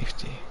and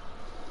safety.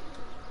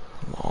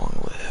 Long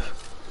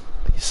live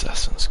the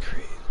Assassin's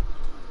Creed.